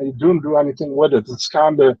advantage, man, and you don't do anything with it.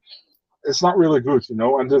 It's not really good,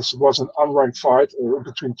 and this was an unranked fight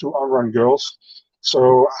between two unranked girls.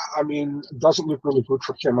 So, I mean, it doesn't look really good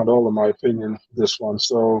for Kim at all, in my opinion, this one.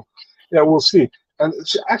 So, yeah, we'll see. And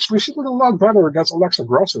she did a lot better against Alexa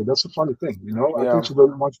Grasso. That's a funny thing, I think she did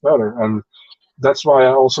much better. And that's why I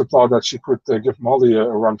also thought that she could give Molly a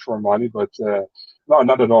run for her money. But no,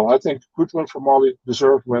 not at all. I think good win for Molly,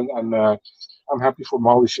 deserved win. And I'm happy for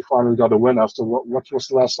Molly. She finally got a win after what was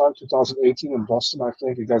the last time? 2018 in Boston, I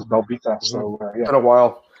think, against Belbita. So, yeah. Been a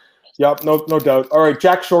while. Yep, no doubt. All right,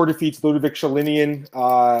 Jack Shore defeats Ludovic Shalinian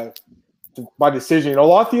by decision. A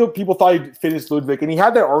lot of people thought he'd finish Ludovic, and he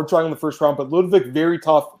had that arm triangle in the first round, but Ludovic, very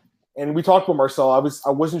tough. And we talked about Marcel. I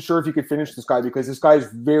wasn't sure if he could finish this guy because this guy is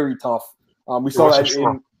very tough. We saw that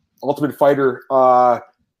in Ultimate Fighter.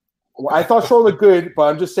 I thought Shore looked good, but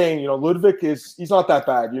I'm just saying, Ludovic he's not that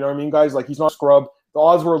bad. You know what I mean, guys? Like, he's not scrub. The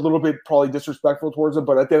odds were a little bit probably disrespectful towards him,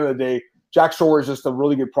 but at the end of the day, Jack Shore is just a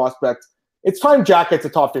really good prospect. It's time Jack gets a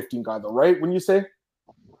top 15 guy, though, right? Wouldn't you say?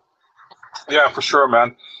 Yeah, for sure,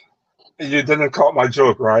 man. You didn't caught my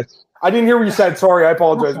joke, right? I didn't hear what you said. Sorry, I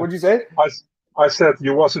apologize. What did you say? I said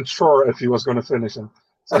you wasn't sure if he was going to finish him.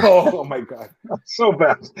 Oh my God, so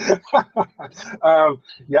bad.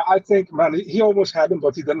 Yeah, I think, man, he almost had him,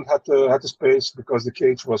 but he didn't have the space because the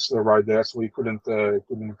cage was right there, so he couldn't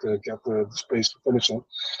get the space to finish him.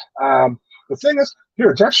 The thing is,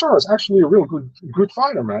 here, Jack Shore is actually a real good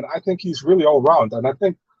fighter, man. I think he's really all round, and I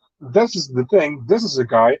think this is the thing. This is a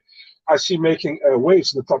guy I see making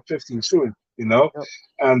waves in the top 15 soon. Yep.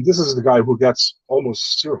 And this is the guy who gets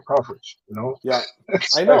almost zero coverage. Yeah,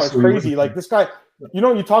 I know, it's crazy. Like, this guy.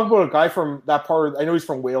 You talk about a guy from that part. I know he's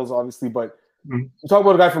from Wales, obviously, but you talk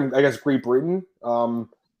about a guy from, I guess, Great Britain, or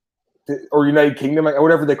United Kingdom,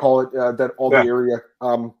 whatever they call it, the area.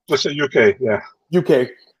 Let's say UK, yeah. UK.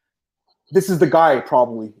 This is the guy,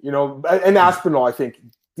 probably, and Aspinall, I think.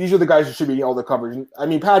 These are the guys who should be getting all the coverage. I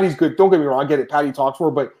mean, Paddy's good. Don't get me wrong. I get it. Paddy talks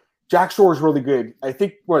for, but Jack Shore is really good. I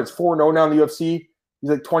think, it's 4-0 now in the UFC.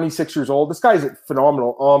 He's like 26 years old. This guy's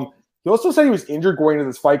phenomenal. He also said he was injured going into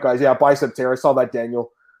this fight, guys. Yeah, bicep tear. I saw that,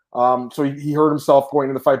 Daniel. So he hurt himself going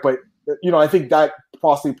into the fight. But, I think that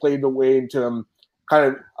possibly played the way into him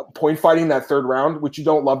kind of point fighting that third round, which you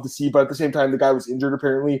don't love to see. But at the same time, the guy was injured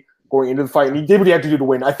apparently going into the fight. And he did what he had to do to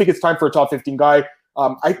win. I think it's time for a top 15 guy.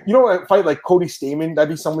 A fight like Cody Stamann, that'd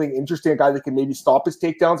be something interesting. A guy that can maybe stop his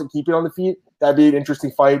takedowns and keep it on the feet. That'd be an interesting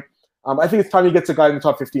fight. I think it's time he gets a guy in the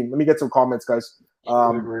top 15. Let me get some comments, guys.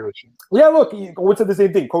 I agree with you. Yeah, look, Owen said the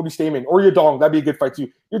same thing. Cody Stamann or Yadong, that'd be a good fight too.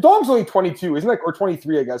 Yadong's only 22, isn't it? Or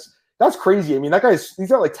 23, I guess. That's crazy. I mean, that he's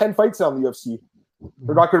got like 10 fights now in the UFC.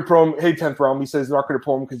 They're not going to pro him. Hey, 10th round. He says they're not going to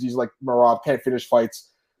pro him because he's like Marab, can't finish fights.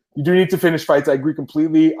 You do need to finish fights. I agree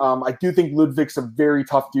completely. I do think Ludwig's a very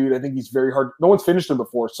tough dude. I think he's very hard. No one's finished him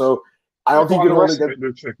before, so I don't think you can really get.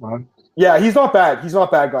 Ludwig, man. Yeah, he's not bad. He's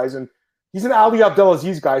not bad, guys, and he's an Ali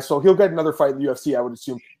Abdelaziz guy, so he'll get another fight in the UFC, I would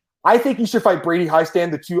assume. I think he should fight Brady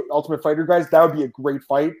Highstand, the two Ultimate Fighter guys. That would be a great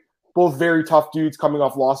fight. both very tough dudes coming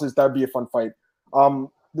off losses. That would be a fun fight.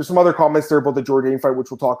 There's some other comments there about the Jourdain fight, which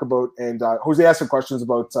we'll talk about. And Jose asked some questions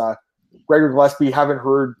about Gregor Gillespie. Haven't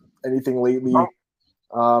heard anything lately.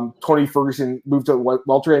 Tony Ferguson moved to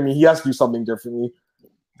welterweight. I mean, he has to do something differently.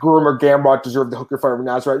 Guram or Gamrot deserved the Hooker fight over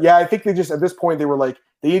Nasrat. Yeah, I think they just, at this point, they were like,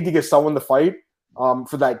 they need to get someone to fight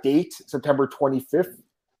for that date, September 25th.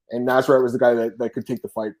 And Nasrat was the guy that could take the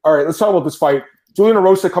fight. All right, let's talk about this fight. Julian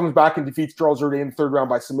Erosa comes back and defeats Charles Jourdain in the third round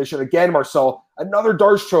by submission. Again, Marcel, another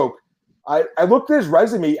Darce choke. I looked at his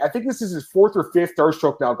resume. I think this is his fourth or fifth Darce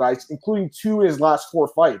choke now, guys, including 2 in his last 4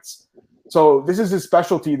 fights. So this is his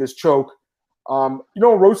specialty, this choke.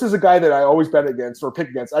 Erosa's a guy that I always bet against or pick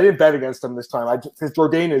against. I didn't bet against him this time because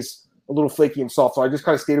Jourdain is a little flaky himself, so I just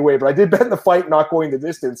kind of stayed away. But I did bet in the fight not going the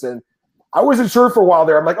distance, and I wasn't sure for a while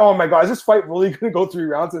there. I'm like, oh my God, is this fight really going to go 3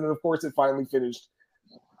 rounds? And then, of course, it finally finished.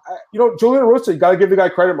 Julian Erosa, you got to give the guy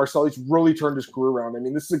credit, Marcel. He's really turned his career around. I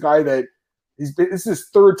mean, this is a guy that this is his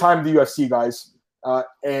 3rd time in the UFC, guys.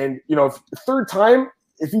 Third time,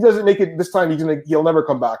 if he doesn't make it this time, he'll never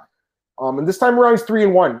come back. And this time around, he's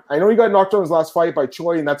 3-1. I know he got knocked out in his last fight by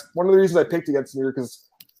Choi, and that's one of the reasons I picked against him here because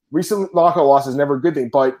recent knockout loss is never a good thing.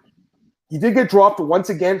 But he did get dropped once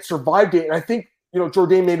again, survived it, and I think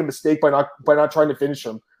Jourdain made a mistake by not trying to finish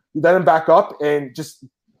him. He let him back up and just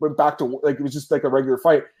went back to it was just like a regular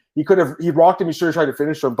fight. He rocked him. He should have tried to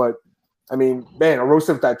finish him, but I mean, man, Erosa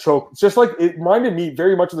with that choke. It's just like it reminded me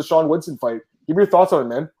very much of the Sean Woodson fight. Give me your thoughts on it,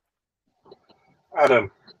 man.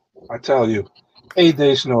 Adam, I tell you, 8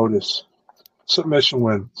 days notice, submission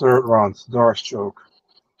win, 3rd round, Darce choke.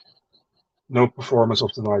 No performance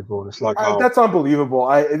of the night bonus. That's unbelievable.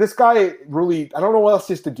 This guy really, I don't know what else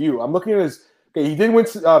he has to do. I'm looking at his. Okay, he did win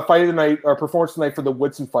fight of the night or performance tonight for the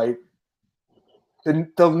Woodson fight.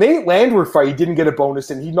 The Nate Landwehr fight, he didn't get a bonus,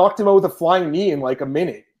 and he knocked him out with a flying knee in like a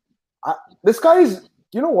minute. This guy's,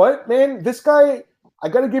 you know what, man? This guy, I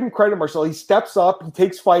got to give him credit, Marcel. He steps up, he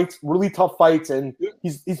takes fights, really tough fights, and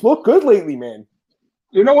he's looked good lately, man.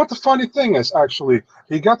 You know what the funny thing is, actually?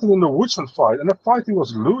 He got it in the Woodson fight, and the fight he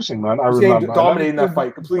was losing, man. I remember. Dominating that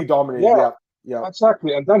fight, completely dominating. Yeah.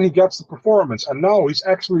 Exactly. And then he gets the performance, and now he's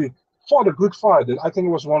actually fought a good fight. I think it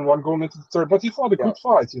was 1-1 going into the third, but he fought a good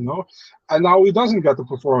fight, And now he doesn't get the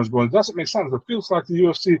performance bonus. It doesn't make sense. It feels like the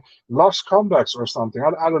UFC loves comebacks or something.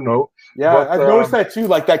 I don't know. Yeah, but, I've noticed that too.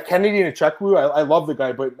 Like that Kennedy Nchekwu, I love the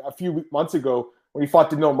guy, but a few months ago when he fought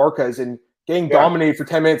Daniel Marquez and getting dominated for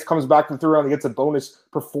 10 minutes, comes back in the third round and gets a bonus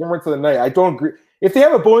performance of the night. I don't agree. If they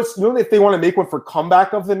have a bonus, if they want to make one for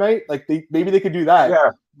comeback of the night, like maybe they could do that. Yeah.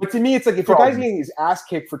 But to me, it's like if the guy's getting his ass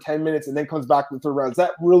kicked for 10 minutes and then comes back in the third round, is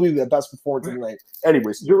that really the best performance of the night?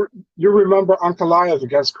 Anyways. You remember Ankalaev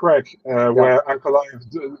against Craig, where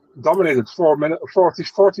Ankalaev dominated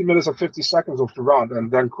 40 minutes and 50 seconds of the round, and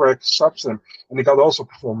then Craig subs him, and he got also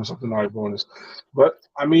performance of the night bonus. But,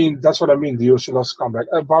 I mean, that's what I mean, the UFC loves comeback.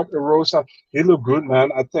 About Erosa, he looked good, man.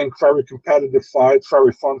 I think very competitive fight,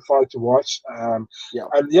 very fun fight to watch. And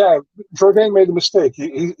Jourdain made a mistake.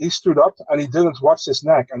 He stood up, and he didn't watch his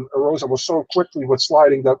neck. And Erosa was so quickly with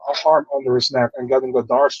sliding that arm under his neck and getting the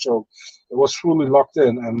Darce choke. It was fully locked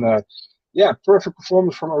in. And perfect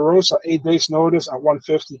performance from Erosa. 8 days notice at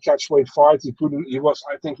 150 catchweight fight.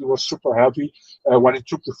 I think he was super happy when he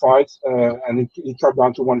took the fight, and he cut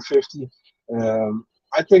down to 150.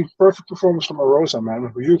 I think perfect performance from Erosa,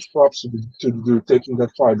 man. Huge props to the dude taking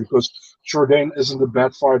that fight because Jourdain isn't a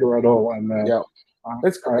bad fighter at all. And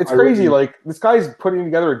it's crazy. Like this guy's putting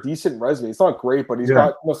together a decent resume. It's not great, but he's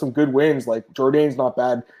got some good wins. Like Jourdain's not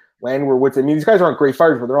bad. Landwehr, Woods. I mean, these guys aren't great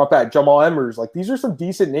fighters, but they're not bad. Jamal Emmers, like these are some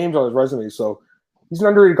decent names on his resume. So he's an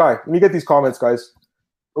underrated guy. Let me get these comments, guys.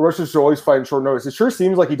 Erosa should always fight in short notice. It sure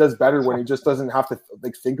seems like he does better when he just doesn't have to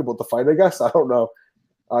think about the fight. I guess I don't know.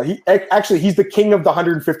 He's the king of the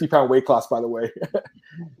 150-pound weight class, by the way.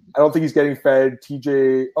 I don't think he's getting fed.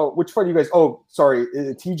 TJ. Oh, which fight are you guys? Oh, sorry.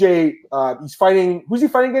 TJ. He's fighting. Who's he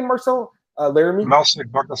fighting again, Marcel? Laramie. Malsik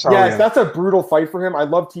Bakasarian. Yes, that's a brutal fight for him. I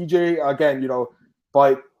love TJ again,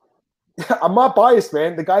 but I'm not biased,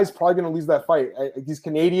 man. The guy's probably going to lose that fight. He's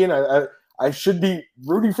Canadian. I should be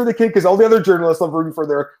rooting for the kid because all the other journalists love rooting for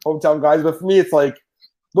their hometown guys. But for me, it's like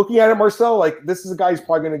looking at it, Marcel. Like this is a guy who's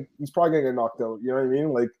probably gonna get knocked out. You know what I mean?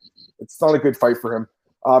 Like it's not a good fight for him.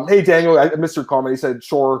 Hey Daniel, I missed your comment. He said,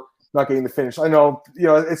 "Sure, not getting the finish." I know.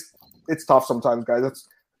 It's tough sometimes, guys. That's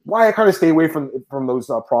why I kind of stay away from those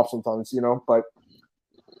props sometimes. But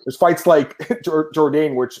there's fights like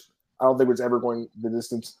Jourdain, which I don't think was ever going the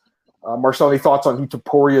distance. Marcel, any thoughts on who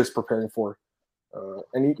Topuria is preparing for?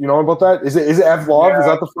 Any, about that? Is it Evlov? Is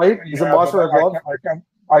that the fight? Is it Masha Evlov?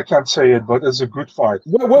 I can't say it, but it's a good fight.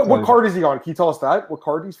 What card is he on? Can you tell us that? What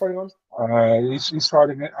card he's fighting on? He's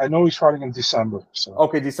fighting. I know he's fighting in December. So.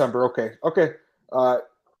 Okay, December. Okay.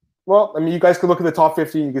 Well, I mean, you guys can look at the top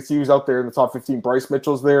 15. You can see who's out there in the top 15. Bryce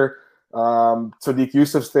Mitchell's there. Sadiq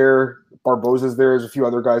Yusuf's there. Barboza's there. There's a few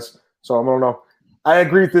other guys. So I don't know. I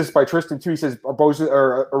agree with this by Tristan too. He says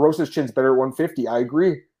Arosa's chin's better at 150. I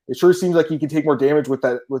agree. It sure seems like he can take more damage with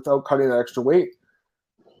that without cutting that extra weight.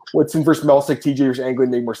 Woodson versus Melsick, TJ versus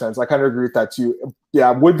Anglin make more sense. I kind of agree with that too.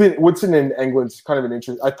 Yeah, Woodson and Anglin's kind of an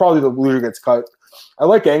interest. Probably the loser gets cut. I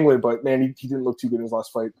like Anglin, but man, he didn't look too good in his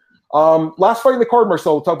last fight. Last fight in the card,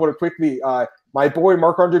 Marcel, we'll talk about it quickly. My boy,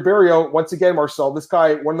 Marc-Andre Barriault, once again, Marcel, this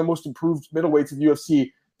guy, one of the most improved middleweights in the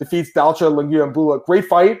UFC, defeats Dalcha Lungiambula. Great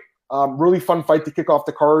fight. Really fun fight to kick off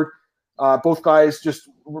the card. Both guys just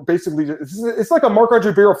basically, it's like a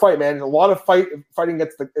Marc-Andre Barriault fight, man. A lot of fighting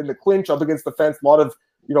in the clinch, up against the fence, a lot of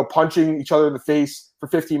punching each other in the face for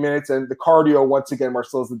 15 minutes, and the cardio, once again,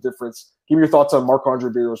 Marcel, is the difference. Give me your thoughts on Marc-Andre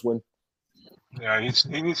Barriault's win. Yeah,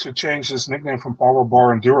 he needs to change his nickname from Power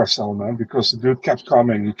Bar and Duracell, man, because the dude kept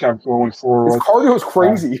coming. He kept going forward. His cardio is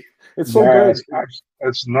crazy. It's so good.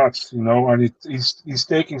 It's nuts, and he's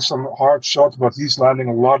taking some hard shots, but he's landing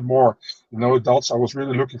a lot more. Daltz, I was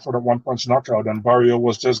really looking for that one-punch knockout, and Barriault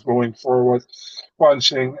was just going forward,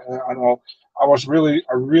 punching, and all. I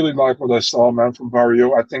really like what I saw, man, from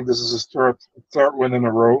Barriault. I think this is his third win in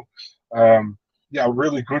a row. Yeah,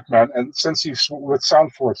 really good, man. And since he's with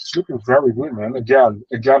Sanford, he's looking very good, man. Again,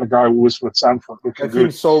 a guy who was with Sanford looking good. That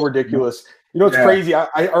seems so ridiculous. It's crazy.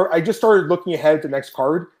 I just started looking ahead at the next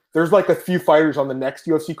card. There's like a few fighters on the next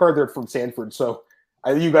UFC card. They're from Sanford, so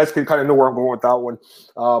you guys can kind of know where I'm going with that one.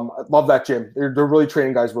 I love that gym. They're really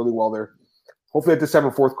training guys really well there. Hopefully that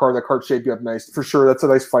December 4th card, that card shaped you up nice. For sure, that's a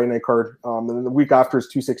nice fight night card. And then the week after is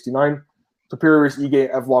 269. Superior versus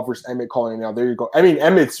Ige, Evlov versus Emmett calling it now. There you go. I mean,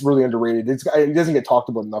 Emmett's really underrated. He doesn't get talked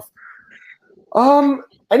about enough.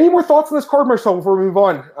 Any more thoughts on this card, Marcel, before we move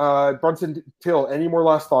on? Brunson Till, any more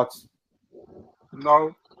last thoughts?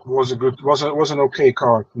 No, it was an okay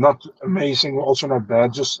card. Not amazing, also not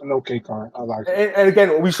bad. Just an okay card. I like it. And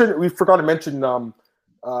again, we forgot to mention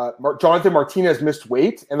Jonathan Martinez missed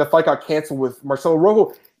weight, and the fight got canceled with Marcelo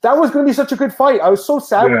Rojo. That was going to be such a good fight. I was so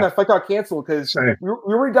sad when that fight got canceled because we were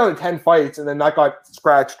already down to 10 fights, and then that got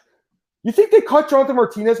scratched. You think they cut Jonathan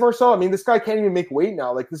Martinez, Marcel? I mean, this guy can't even make weight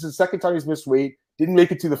now. Like, this is the second time he's missed weight. Didn't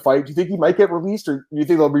make it to the fight. Do you think he might get released, or do you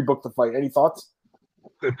think they'll rebook the fight? Any thoughts?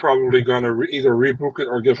 They're probably going to either rebook it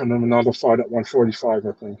or give him another fight at 145,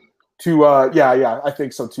 I think. Yeah, I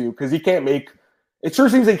think so too, because he can't make – it sure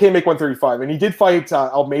seems like he can't make 135. And he did fight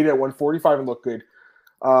Almeida at 145 and look good.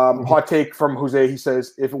 Hot take from Jose. He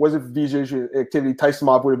says, if it wasn't for VJ's activity, Tyson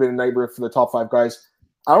Mob would have been a nightmare for the top 5 guys.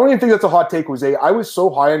 I don't even think that's a hot take, Jose. I was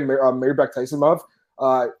so high on Maribek Tyson Mob.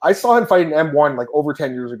 I saw him fight in M1 like over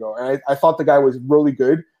 10 years ago, and I thought the guy was really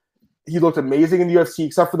good. He looked amazing in the UFC,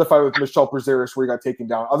 except for the fight with Michel Prazeres where he got taken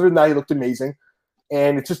down. Other than that, he looked amazing.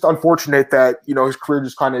 And it's just unfortunate that, his career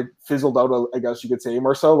just kind of fizzled out, I guess you could say,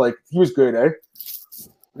 Marcel. Like, he was good, eh?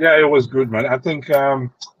 Yeah, it was good, man. I think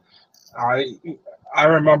I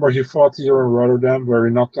remember he fought here in Rotterdam where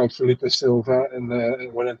he knocked out Felipe Silva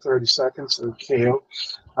within 30 seconds, KO.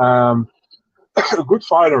 A good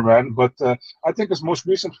fighter, man. But I think his most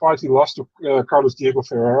recent fight, he lost to Carlos Diego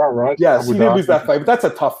Ferreira, right? Yes, he did lose that fight, but that's a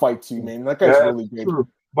tough fight too, man. That guy's really good. True.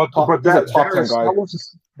 But that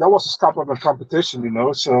was a step up in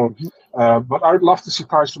competition, So, but I'd love to see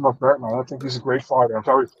Tyson back, man. I think he's a great fighter and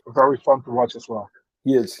very, very fun to watch as well.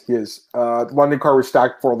 He is. London card was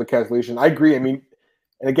stacked for all the cancellation. I agree. I mean,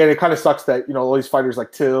 and again, it kind of sucks that, all these fighters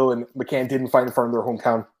like Till and McCann didn't fight in front of their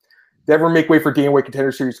hometown. They ever make way for Dana White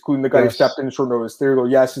Contender Series, including the guy who stepped in short notice? There you go.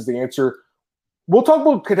 Yes is the answer. We'll talk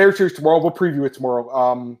about Contender Series tomorrow. We'll preview it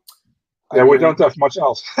tomorrow. We don't have much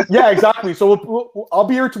else. Yeah, exactly. So I'll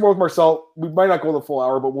be here tomorrow with Marcel. We might not go the full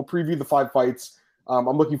hour, but we'll preview the 5 fights. I'm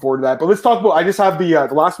looking forward to that. But let's talk about – I just have the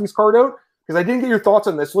last week's card out because I didn't get your thoughts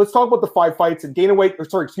on this. So let's talk about the 5 fights and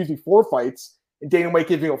 4 fights, and Dana White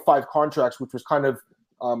giving out 5 contracts, which was kind of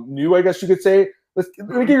new, I guess you could say. Let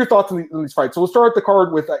me get your thoughts on these fights. So we'll start the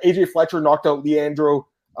card with AJ Fletcher knocked out Leonardo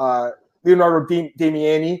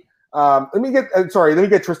Damiani. Let me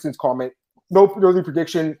get Tristan's comment. No early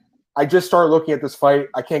prediction. I just started looking at this fight.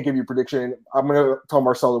 I can't give you a prediction. I'm going to tell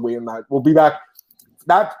Marcel to wait on that. We'll be back.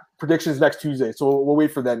 That prediction is next Tuesday, so we'll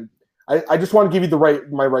wait for then. I just want to give you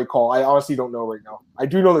my right call. I honestly don't know right now. I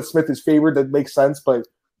do know that Smith is favored. That makes sense, but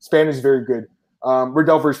Span is very good.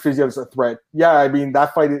 Riddell versus Fiziev is a threat. Yeah, I mean,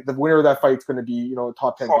 that fight, the winner of that fight is going to be, a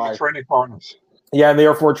top 10 guy. Training partners. Yeah, and they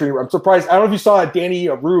are former training. I'm surprised. I don't know if you saw Danny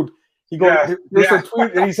Rube. He goes, there's a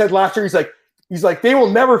tweet, and he said last year, he's like, He's like, they will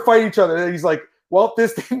never fight each other. And he's like, well,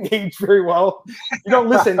 this didn't age very well.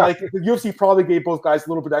 Listen, like the UFC probably gave both guys a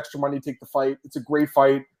little bit extra money to take the fight. It's a great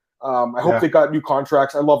fight. I hope they got new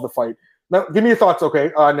contracts. I love the fight. Now, give me your thoughts,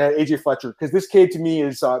 okay, on AJ Fletcher, because this kid to me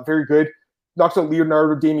is very good. Knocks out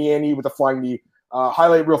Leonardo Damiani with a flying knee.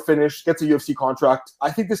 Highlight reel finish, gets a UFC contract.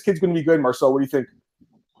 I think this kid's going to be good, Marcel. What do you think?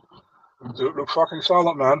 Dude, look fucking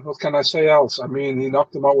solid, man. What can I say else? I mean, he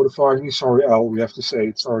knocked him out with a flying knee. Sorry, Al, we have to say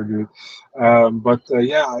it. Sorry, dude.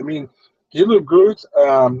 Yeah, I mean, he looked good.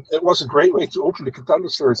 It was a great way to open the Contender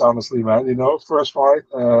Series, honestly, man. First fight,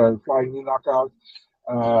 flying knee knockout.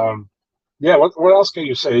 What else can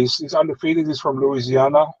you say? He's undefeated. He's from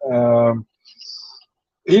Louisiana.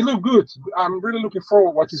 He looked good. I'm really looking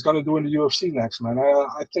forward to what he's going to do in the UFC next, man.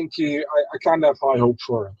 I think I kind of have high hope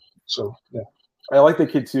for him. So, yeah. I like the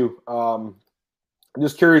kid, too. I'm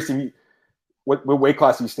just curious what weight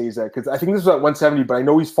class he stays at, because I think this is at 170, but I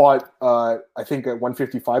know he's fought, I think, at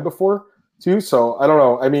 155 before, too. So, I don't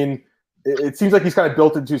know. I mean, it seems like he's kind of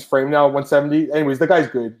built into his frame now at 170. Anyways, the guy's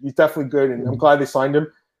good. He's definitely good, and I'm glad they signed him.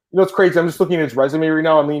 It's crazy. I'm just looking at his resume right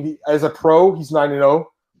now. I mean, as a pro, he's 9-0.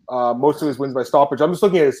 Most of his wins by stoppage. I'm just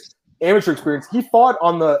looking at his amateur experience. He fought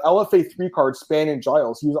on the LFA 3 card, Spann and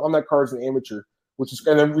Giles. He was on that card as an amateur,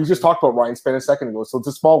 and then we just talked about Ryan Spann a second ago. So it's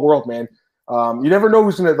a small world, man. You never know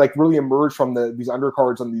who's going to really emerge from these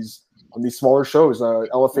undercards on these smaller shows,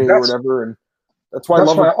 LFA or whatever. And that's why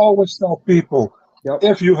I always tell people,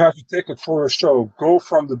 if you have a ticket for a show, go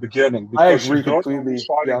from the beginning. Because I agree completely.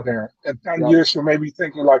 There. In 10 years, you may be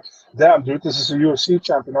thinking like, damn, dude, this is a UFC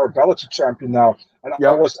champion or a Bellator champion now. And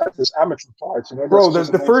I was at this amateur fight. Bro,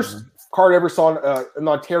 the first card I ever saw in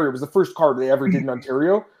Ontario was the first card they ever did in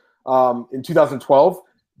Ontario in 2012.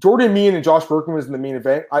 Jordan Meehan and Josh Berkman was in the main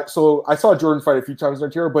event. So I saw Jordan fight a few times in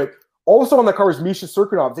Ontario, but also on that card was Misha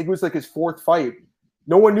Cirkunov. I think it was like his 4th fight.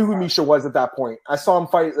 No one knew who Misha was at that point. I saw him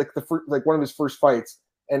fight like one of his first fights,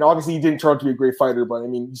 and obviously he didn't turn out to be a great fighter. But I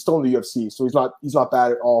mean, he's still in the UFC, so he's not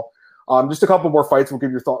bad at all. Just a couple more fights. We'll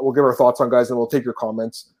give our thoughts on, guys, and we'll take your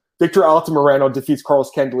comments. Victor Altamirano defeats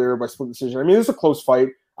Carlos Candelario by split decision. I mean, it was a close fight.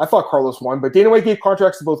 I thought Carlos won, but Dana White gave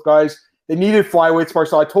contracts to both guys. They needed flyweights,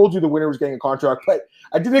 Marcel. I told you the winner was getting a contract, but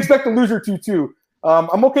I didn't expect the loser to too.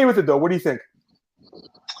 I'm okay with it though. What do you think?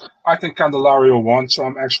 I think Candelario won, so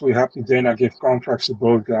I'm actually happy Dana gave contracts to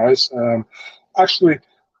both guys. Actually,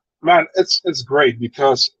 man, it's great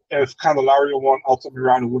because if Candelario won,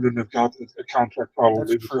 Altamirano wouldn't have got a contract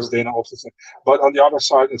probably because Dana also said. But on the other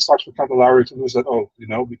side, it sucks for Candelario to lose that,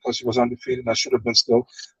 because he was undefeated. I should have been still.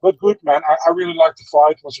 But good, man. I really liked the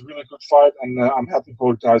fight. It was a really good fight, and I'm happy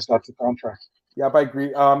both guys got the contract. Yeah, I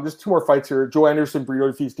agree. Just 2 more fights here. Joe Anderson, Brito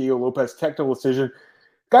defeats Diego Lopez, technical decision.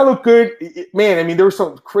 Guy looked good. Man, I mean, there were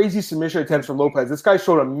some crazy submission attempts from Lopez. This guy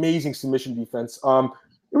showed amazing submission defense.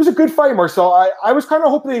 It was a good fight, Marcel. I was kind of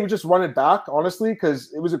hoping they would just run it back, honestly,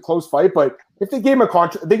 because it was a close fight. But if they gave him a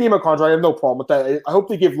contract, I have no problem with that. I hope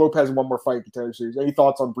they give Lopez one more fight in Contender Series. Any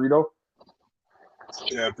thoughts on Brito?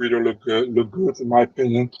 Yeah, Brito looked good in my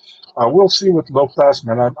opinion. We'll see with Lopez,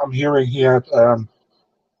 man. I'm hearing he had a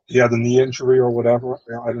knee injury or whatever.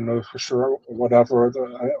 I don't know for sure whatever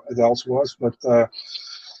it else was, but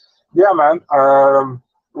yeah, man.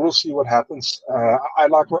 We'll see what happens. I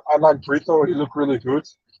like Brito. He looked really good,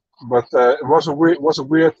 but it was a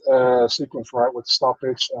weird sequence, right, with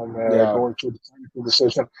stoppage and going to the technical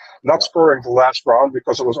decision, not scoring the last round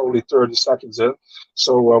because it was only 30 seconds in.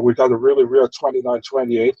 So we got a really weird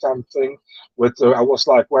 29-28 kind of thing. I was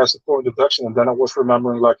like, where's the point deduction? And then I was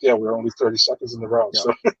remembering, like, we're only 30 seconds in the round.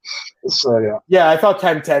 Yeah. So Yeah, I thought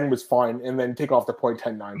 10-10 was fine, and then take off the point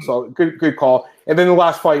 10-9. So good call. And then the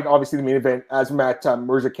last fight, obviously the main event, Azamat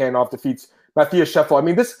Murzakanov defeats Matthias Scheffel. I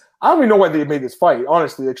mean, I don't even know why they made this fight,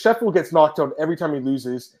 honestly. Like, Scheffel gets knocked out every time he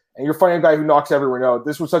loses, and you're fighting a guy who knocks everyone out.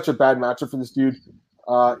 This was such a bad matchup for this dude.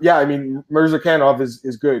 I mean, Murzakanov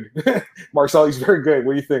is good. Marcel, he's very good.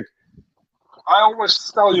 What do you think? I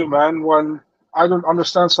always tell you, man, when I don't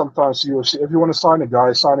understand sometimes UFC, if you want to sign a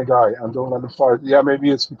guy, and don't let him fight. Yeah,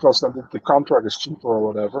 maybe it's because the contract is cheaper or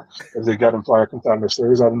whatever. If they get him via Contender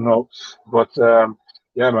Series, I don't know. But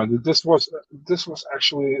yeah, man, this was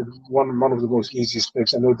actually one of the most easiest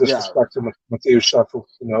picks. I know disrespect to Matthias Scheffel,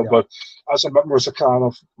 but as a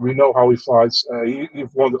Murzakanov, we know how he fights. He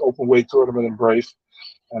won the open weight tournament in Brave,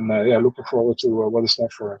 and looking forward to what is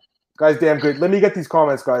next for him. Guys, damn good. Let me get these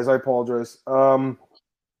comments, guys. I apologize.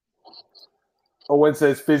 Owen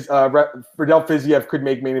says Fidel Fiziev could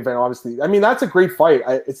make main event, obviously. I mean, that's a great fight.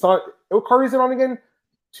 It's not – what card is it on again?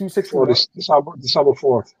 260? December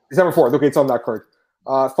 4th. December 4th. Okay, it's on that card.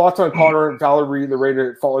 Thoughts on Connor and Valerie, the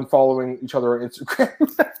rated following each other on Instagram?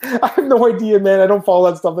 I have no idea, man. I don't follow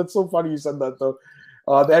that stuff. That's so funny you said that, though.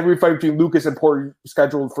 The heavyweight fight between Lucas and Porter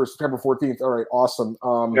scheduled for September 14th. All right, awesome.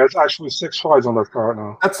 Yeah, it's actually 6 fights on that card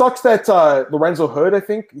now. That sucks that Lorenzo Hood, I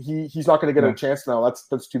think, he's not going to get a chance now.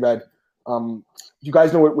 That's too bad. You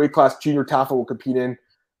guys know what weight class Junior Taffa will compete in?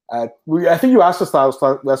 I think you asked us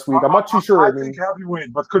that last week. I'm not too sure. I think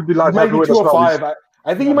heavyweight, but could be like heavyweight 205.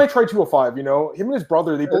 I think he might try 205. You know, him and his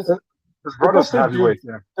brother, his brother's heavyweight.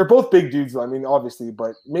 Yeah. They're both big dudes. I mean, obviously,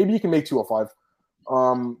 but maybe he can make 205.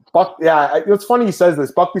 It's funny he says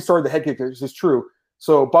this. Buckley started the head kick. This is true.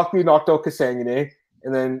 So Buckley knocked out Kasangane,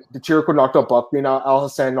 and then Chirico knocked out Buckley. And now Al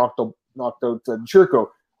Hassan knocked out Chirico.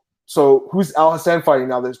 So who's Al Hassan fighting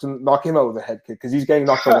now that's to knock him out with a head kick? Because he's getting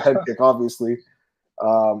knocked out with a head kick, obviously.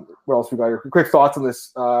 What else we got here? Quick thoughts on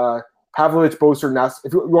this. Pavlovich, Boser, Nass.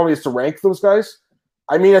 If you want me to rank those guys,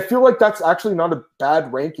 I mean, I feel like that's actually not a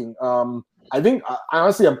bad ranking. I think,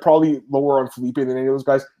 honestly, I'm probably lower on Felipe than any of those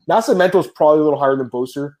guys. Nascimento's probably a little higher than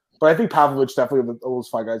Boser, but I think Pavlovich definitely of those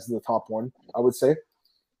 5 guys is the top one, I would say.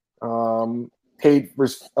 Tate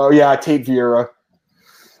Vieira.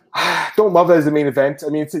 Don't love that as the main event. I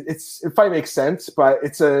mean, it's if fight makes sense, but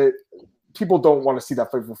people don't want to see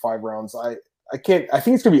that fight for 5 rounds. I think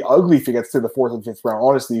it's gonna be ugly if it gets to the 4th and 5th round,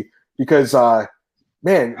 honestly, because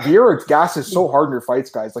man, Vieira gasses so hard in her fights,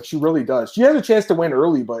 guys. Like she really does. She has a chance to win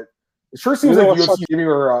early, but it sure seems like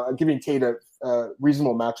UFC giving Tate a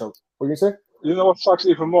reasonable matchup. What are you gonna say? You know what sucks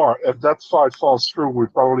even more? If that fight falls through, we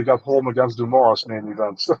probably got Holm against Dumour main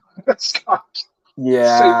event. So that's not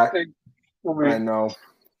same thing for me. I know.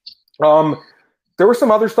 There was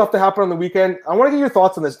some other stuff that happened on the weekend. I want to get your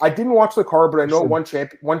thoughts on this. I didn't watch the card, but I know one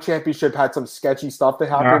championship had some sketchy stuff that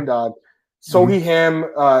happened. Sohee Ham,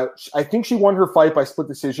 I think she won her fight by split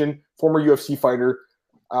decision, former UFC fighter.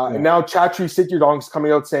 And now Chatri Sityodong's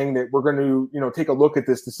coming out saying that we're going to, take a look at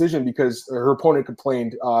this decision because her opponent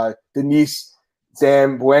complained. Denise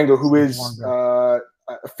Zamboanga, who is a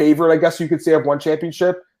favorite, I guess you could say, of one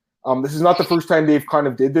championship. This is not the first time they've kind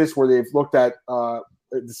of did this where they've looked at a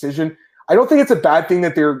decision. I don't think it's a bad thing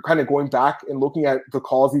that they're kind of going back and looking at the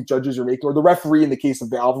calls these judges are making, or the referee in the case of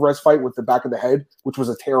the Alvarez fight with the back of the head, which was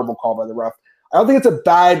a terrible call by the ref. I don't think it's a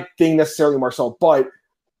bad thing necessarily, Marcel, but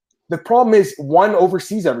the problem is one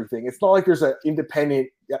oversees everything. It's not like there's an independent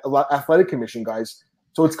athletic commission, guys.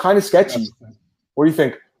 So it's kind of sketchy. What do you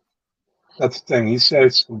think? That's the thing. He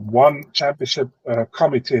says one championship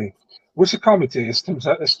committee. Which committee? Is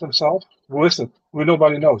himself? Who is it? Who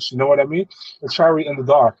nobody knows. You know what I mean? It's very in the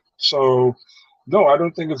dark. So no, I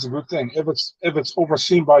don't think it's a good thing. If it's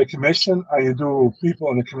overseen by a commission and you do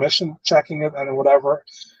people in the commission checking it and whatever,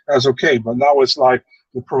 that's okay. But now it's like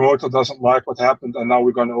the promoter doesn't like what happened, and now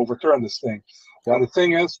we're going to overturn this thing. Yeah. And the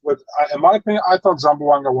thing is, in my opinion, I thought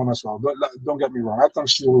Zamboanga won as well. Don't get me wrong. I thought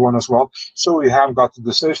she won as well. Sohee Ham got the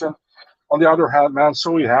decision. On the other hand, man,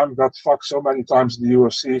 Sohee Ham got fucked so many times in the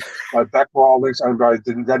UFC by backbrawlings and by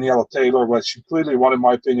Daniela Taylor, where she clearly won, in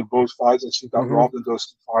my opinion, both fights, and she got robbed in those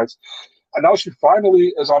 2 fights. And now she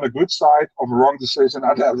finally is on a good side of a wrong decision.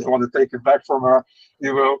 I don't want to take it back from her,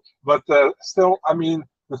 But still, I mean,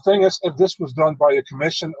 the thing is, if this was done by a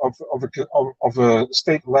commission of a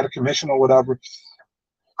state-led commission or whatever,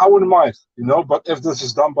 I wouldn't mind, But if this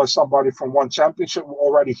is done by somebody from one championship, we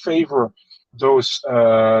already favor those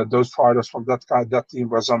fighters from that team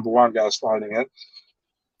where Zamboanga is fighting in.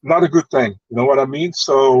 Not a good thing, you know what I mean?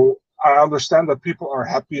 So I understand that people are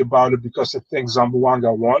happy about it because they think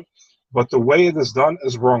Zamboanga won, but the way it is done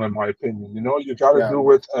is wrong, in my opinion. You got to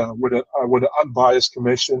do it with an unbiased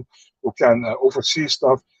commission who can oversee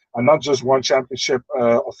stuff, and not just one championship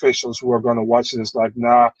officials who are going to watch it. It's like,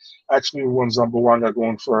 nah, actually, we want Zamboanga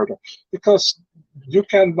going further, because you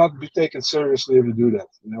cannot be taken seriously if you do that,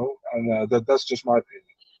 and that's just my opinion.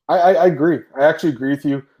 I agree. I actually agree with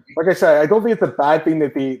you. Like I said, I don't think it's a bad thing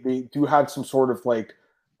that they do have some sort of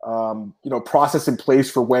process in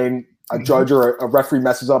place for when a judge or a referee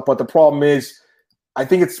messes up. But the problem is, I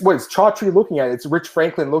think it's Chatri looking at it. It's Rich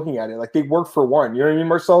Franklin looking at it. Like, they work for one. You know what I mean,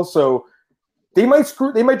 Marcel? So they might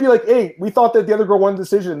be like, hey, we thought that the other girl won the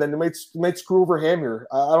decision, and then they might screw over Ham here.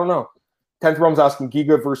 I don't know. 10th Realm's asking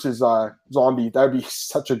Giga versus Zombie. That would be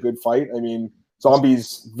such a good fight. I mean,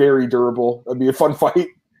 Zombie's very durable. That'd be a fun fight.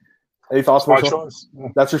 Any thoughts? My choice. Yeah.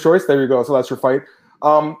 That's your choice? There you go. So that's your fight.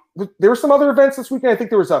 There were some other events this weekend. I think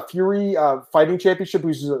there was a Fury Fighting Championship,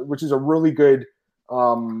 which is a really good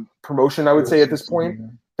promotion, I would say, at this point.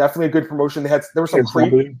 Definitely a good promotion. There was some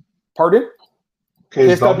Pardon?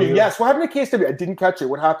 KSW. Yes. What happened to KSW? I didn't catch it.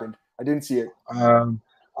 What happened? I didn't see it.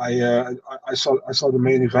 I saw the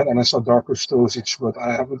main event and I saw Darko Stosic, but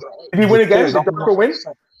I haven't. Did he win again? Did Darko win?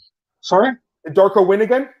 Sorry? Did Darko win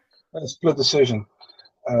again? A split decision.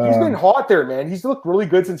 He's been hot there, man. He's looked really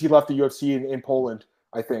good since he left the UFC in Poland,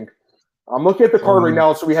 I think. I'm looking at the card right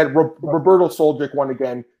now. So we had Roberto Soldic won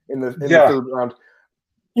again in the third round.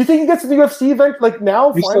 You think he gets to the UFC event like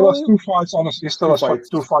now? He still has 2 fights on his. He still has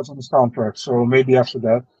 2 fights on his contract. So maybe after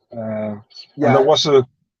that. And there was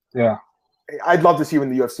I'd love to see him in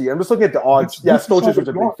the UFC. I'm just looking at the odds. Stolcic was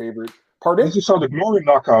a big favorite. Pardon? You saw the Glory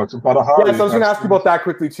knockout about a hard. Yes, I was going to ask you about that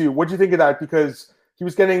quickly too. What do you think of that? Because he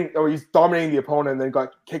was he's dominating the opponent and then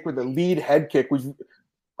got kicked with a lead head kick,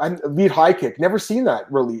 lead high kick. Never seen that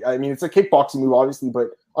really. I mean, it's a kickboxing move, obviously,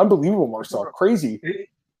 but unbelievable, Marcel. Crazy.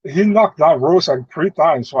 He knocked down Rozak 3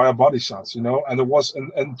 times via body shots, and it was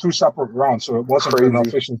in 2 separate rounds, so it wasn't an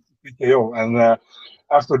efficient PKO. And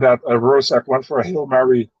after that, Rozak went for a Hail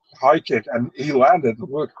Mary high kick, and he landed. It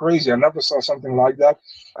was crazy. I never saw something like that.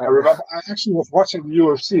 I remember I actually was watching the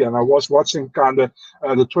UFC, and I was watching kind of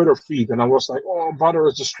the Twitter feed, and I was like, "Oh, Butter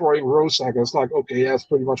is destroying Rozak." It's like, okay, yeah, that's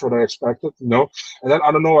pretty much what I expected, And then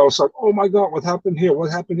I don't know, I was like, "Oh my God, what happened here?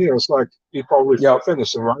 What happened here?" It's like he probably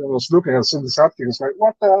finished him, right? I was looking at Cindy Satke. It's like,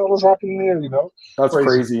 what the hell was happening here? That's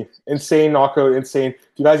crazy. Insane knockout, insane.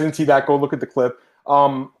 If you guys didn't see that, go look at the clip.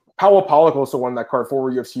 Paolo Pollock also won that card,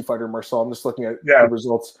 former UFC fighter, Marcel. I'm just looking at the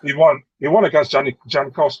results. He won against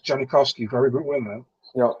Janikowski. Very good win, man.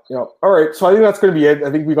 Yeah. All right, so I think that's going to be it.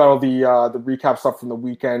 I think we got all the recap stuff from the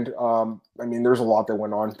weekend. I mean, there's a lot that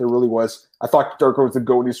went on. There really was. I thought Darko was the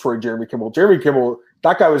GOAT. He destroyed Jeremy Kimball. Jeremy Kimball,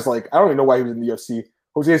 that guy was like, I don't even know why he was in the UFC.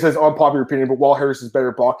 Jose says, unpopular opinion, but Walt Harris is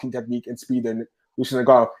better boxing technique and speed than Lucian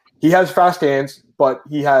Ngannou. He has fast hands, but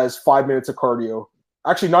he has 5 minutes of cardio.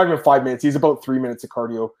 Actually, not even 5 minutes. He's about 3 minutes of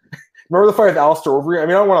cardio. Remember the fight with Alistair Overeem? I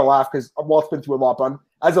mean, I don't want to laugh because Walt's been through a lot, but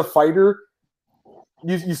as a fighter,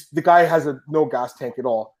 the guy has no gas tank at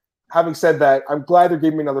all. Having said that, I'm glad they're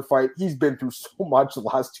giving me another fight. He's been through so much the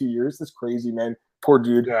last 2 years. That's crazy, man. Poor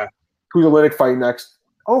dude. Yeah. Who's Oleinik fighting next?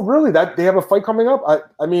 Oh, really? That they have a fight coming up?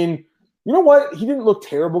 I mean, you know what? He didn't look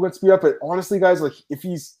terrible against Speed Up, but honestly, guys, like if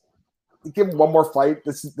give him one more fight,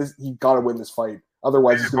 this he got to win this fight.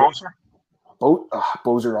 Otherwise,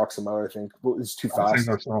 Bozer knocks him out. I think he's too fast. I think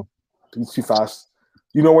that's all. He's too fast.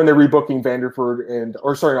 You know when they're rebooking Vanderford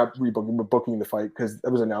not rebooking, but booking the fight because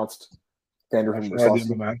it was announced. Vanderford. I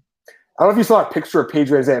don't know if you saw a picture of Paige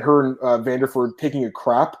Van Zandt, her and Vanderford taking a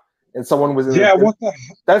crap, and someone was in. Yeah, what the?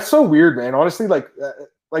 That's so weird, man. Honestly, like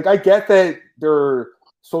I get that they're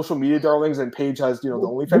social media darlings, and Paige has the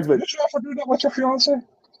OnlyFans, but would you ever do that with your fiance?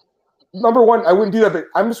 Number one, I wouldn't do that, but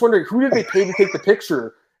I'm just wondering who did they pay to take the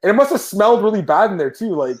picture? And it must have smelled really bad in there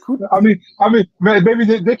too. Like, I mean, maybe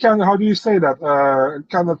they can. How do you say that?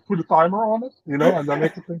 Kind of put a timer on it, and then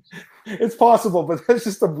make the thing. It's possible, but that's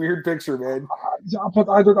just a weird picture, man. Yeah, but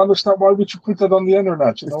I don't understand why would you put that on the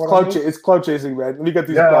internet. It's clout chasing, man. Let me get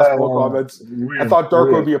these basketball comments. Weird, I thought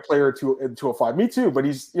Darko would be a player in 205. Me too, but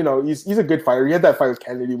he's a good fighter. He had that fight with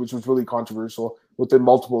Kennedy, which was really controversial with the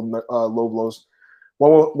multiple low blows.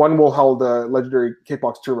 One will hold the legendary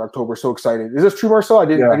kickbox tour in October. So excited! Is this true, Marcel? I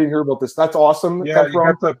didn't hear about this. That's awesome. Yeah, you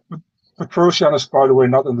got the Petrosian is, by the way,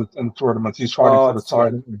 not in the tournament. He's fighting for the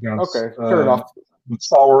title against. Okay, fair enough.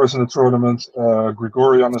 Sauer is in the tournament.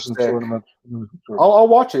 Grigorian is in the tournament. I'll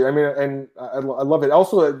watch it. I mean, and I love it.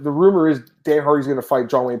 Also, the rumor is Dan Hardy's going to fight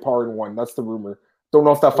John Wayne Parr in 1. That's the rumor. Don't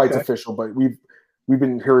know if that fight's official, but we've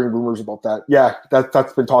been hearing rumors about that. Yeah,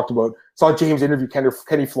 that's been talked about. Saw James interview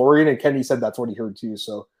Kenny Florian, and Kenny said that's what he heard too.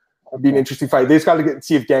 So it'd be an interesting fight. They just got to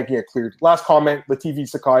see if Dan can get cleared. Last comment: Latifi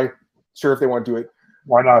Sakai. Sure, if they want to do it.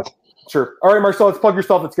 Why not? Sure. All right, Marcel, let's plug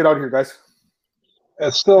yourself. Let's get out of here, guys.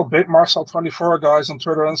 It's still Big Marcel 24, guys, on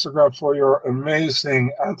Twitter and Instagram for your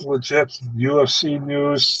amazing and legit UFC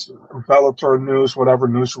news, Bellator news, whatever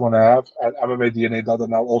news you want to have, at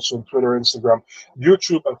MMADNA.nl, also on Twitter, Instagram,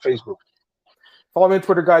 YouTube, and Facebook. Follow me on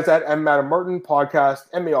Twitter, guys, at MAdamMartin, podcast,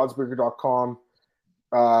 MAOddsbreaker.com.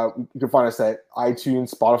 You can find us at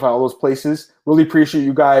iTunes, Spotify, all those places. Really appreciate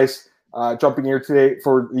you guys jumping here today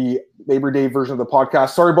for the Labor Day version of the podcast.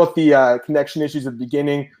 Sorry about the connection issues at the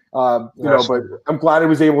beginning, but I'm glad I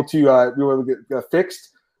was able to get fixed.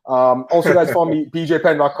 Also, guys, follow me,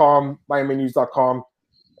 bjpen.com, miaminews.com,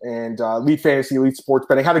 and Elite Fantasy, Elite Sports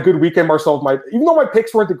Betting. Had a good weekend, Marcel. Even though my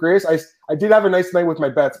picks weren't the greatest, I did have a nice night with my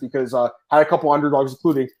bets because I had a couple underdogs,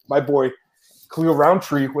 including my boy Khalil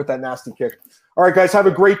Roundtree with that nasty kick. All right, guys, have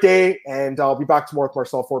a great day, and I'll be back tomorrow with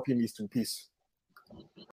Marcel, 4 p.m. Eastern. Peace.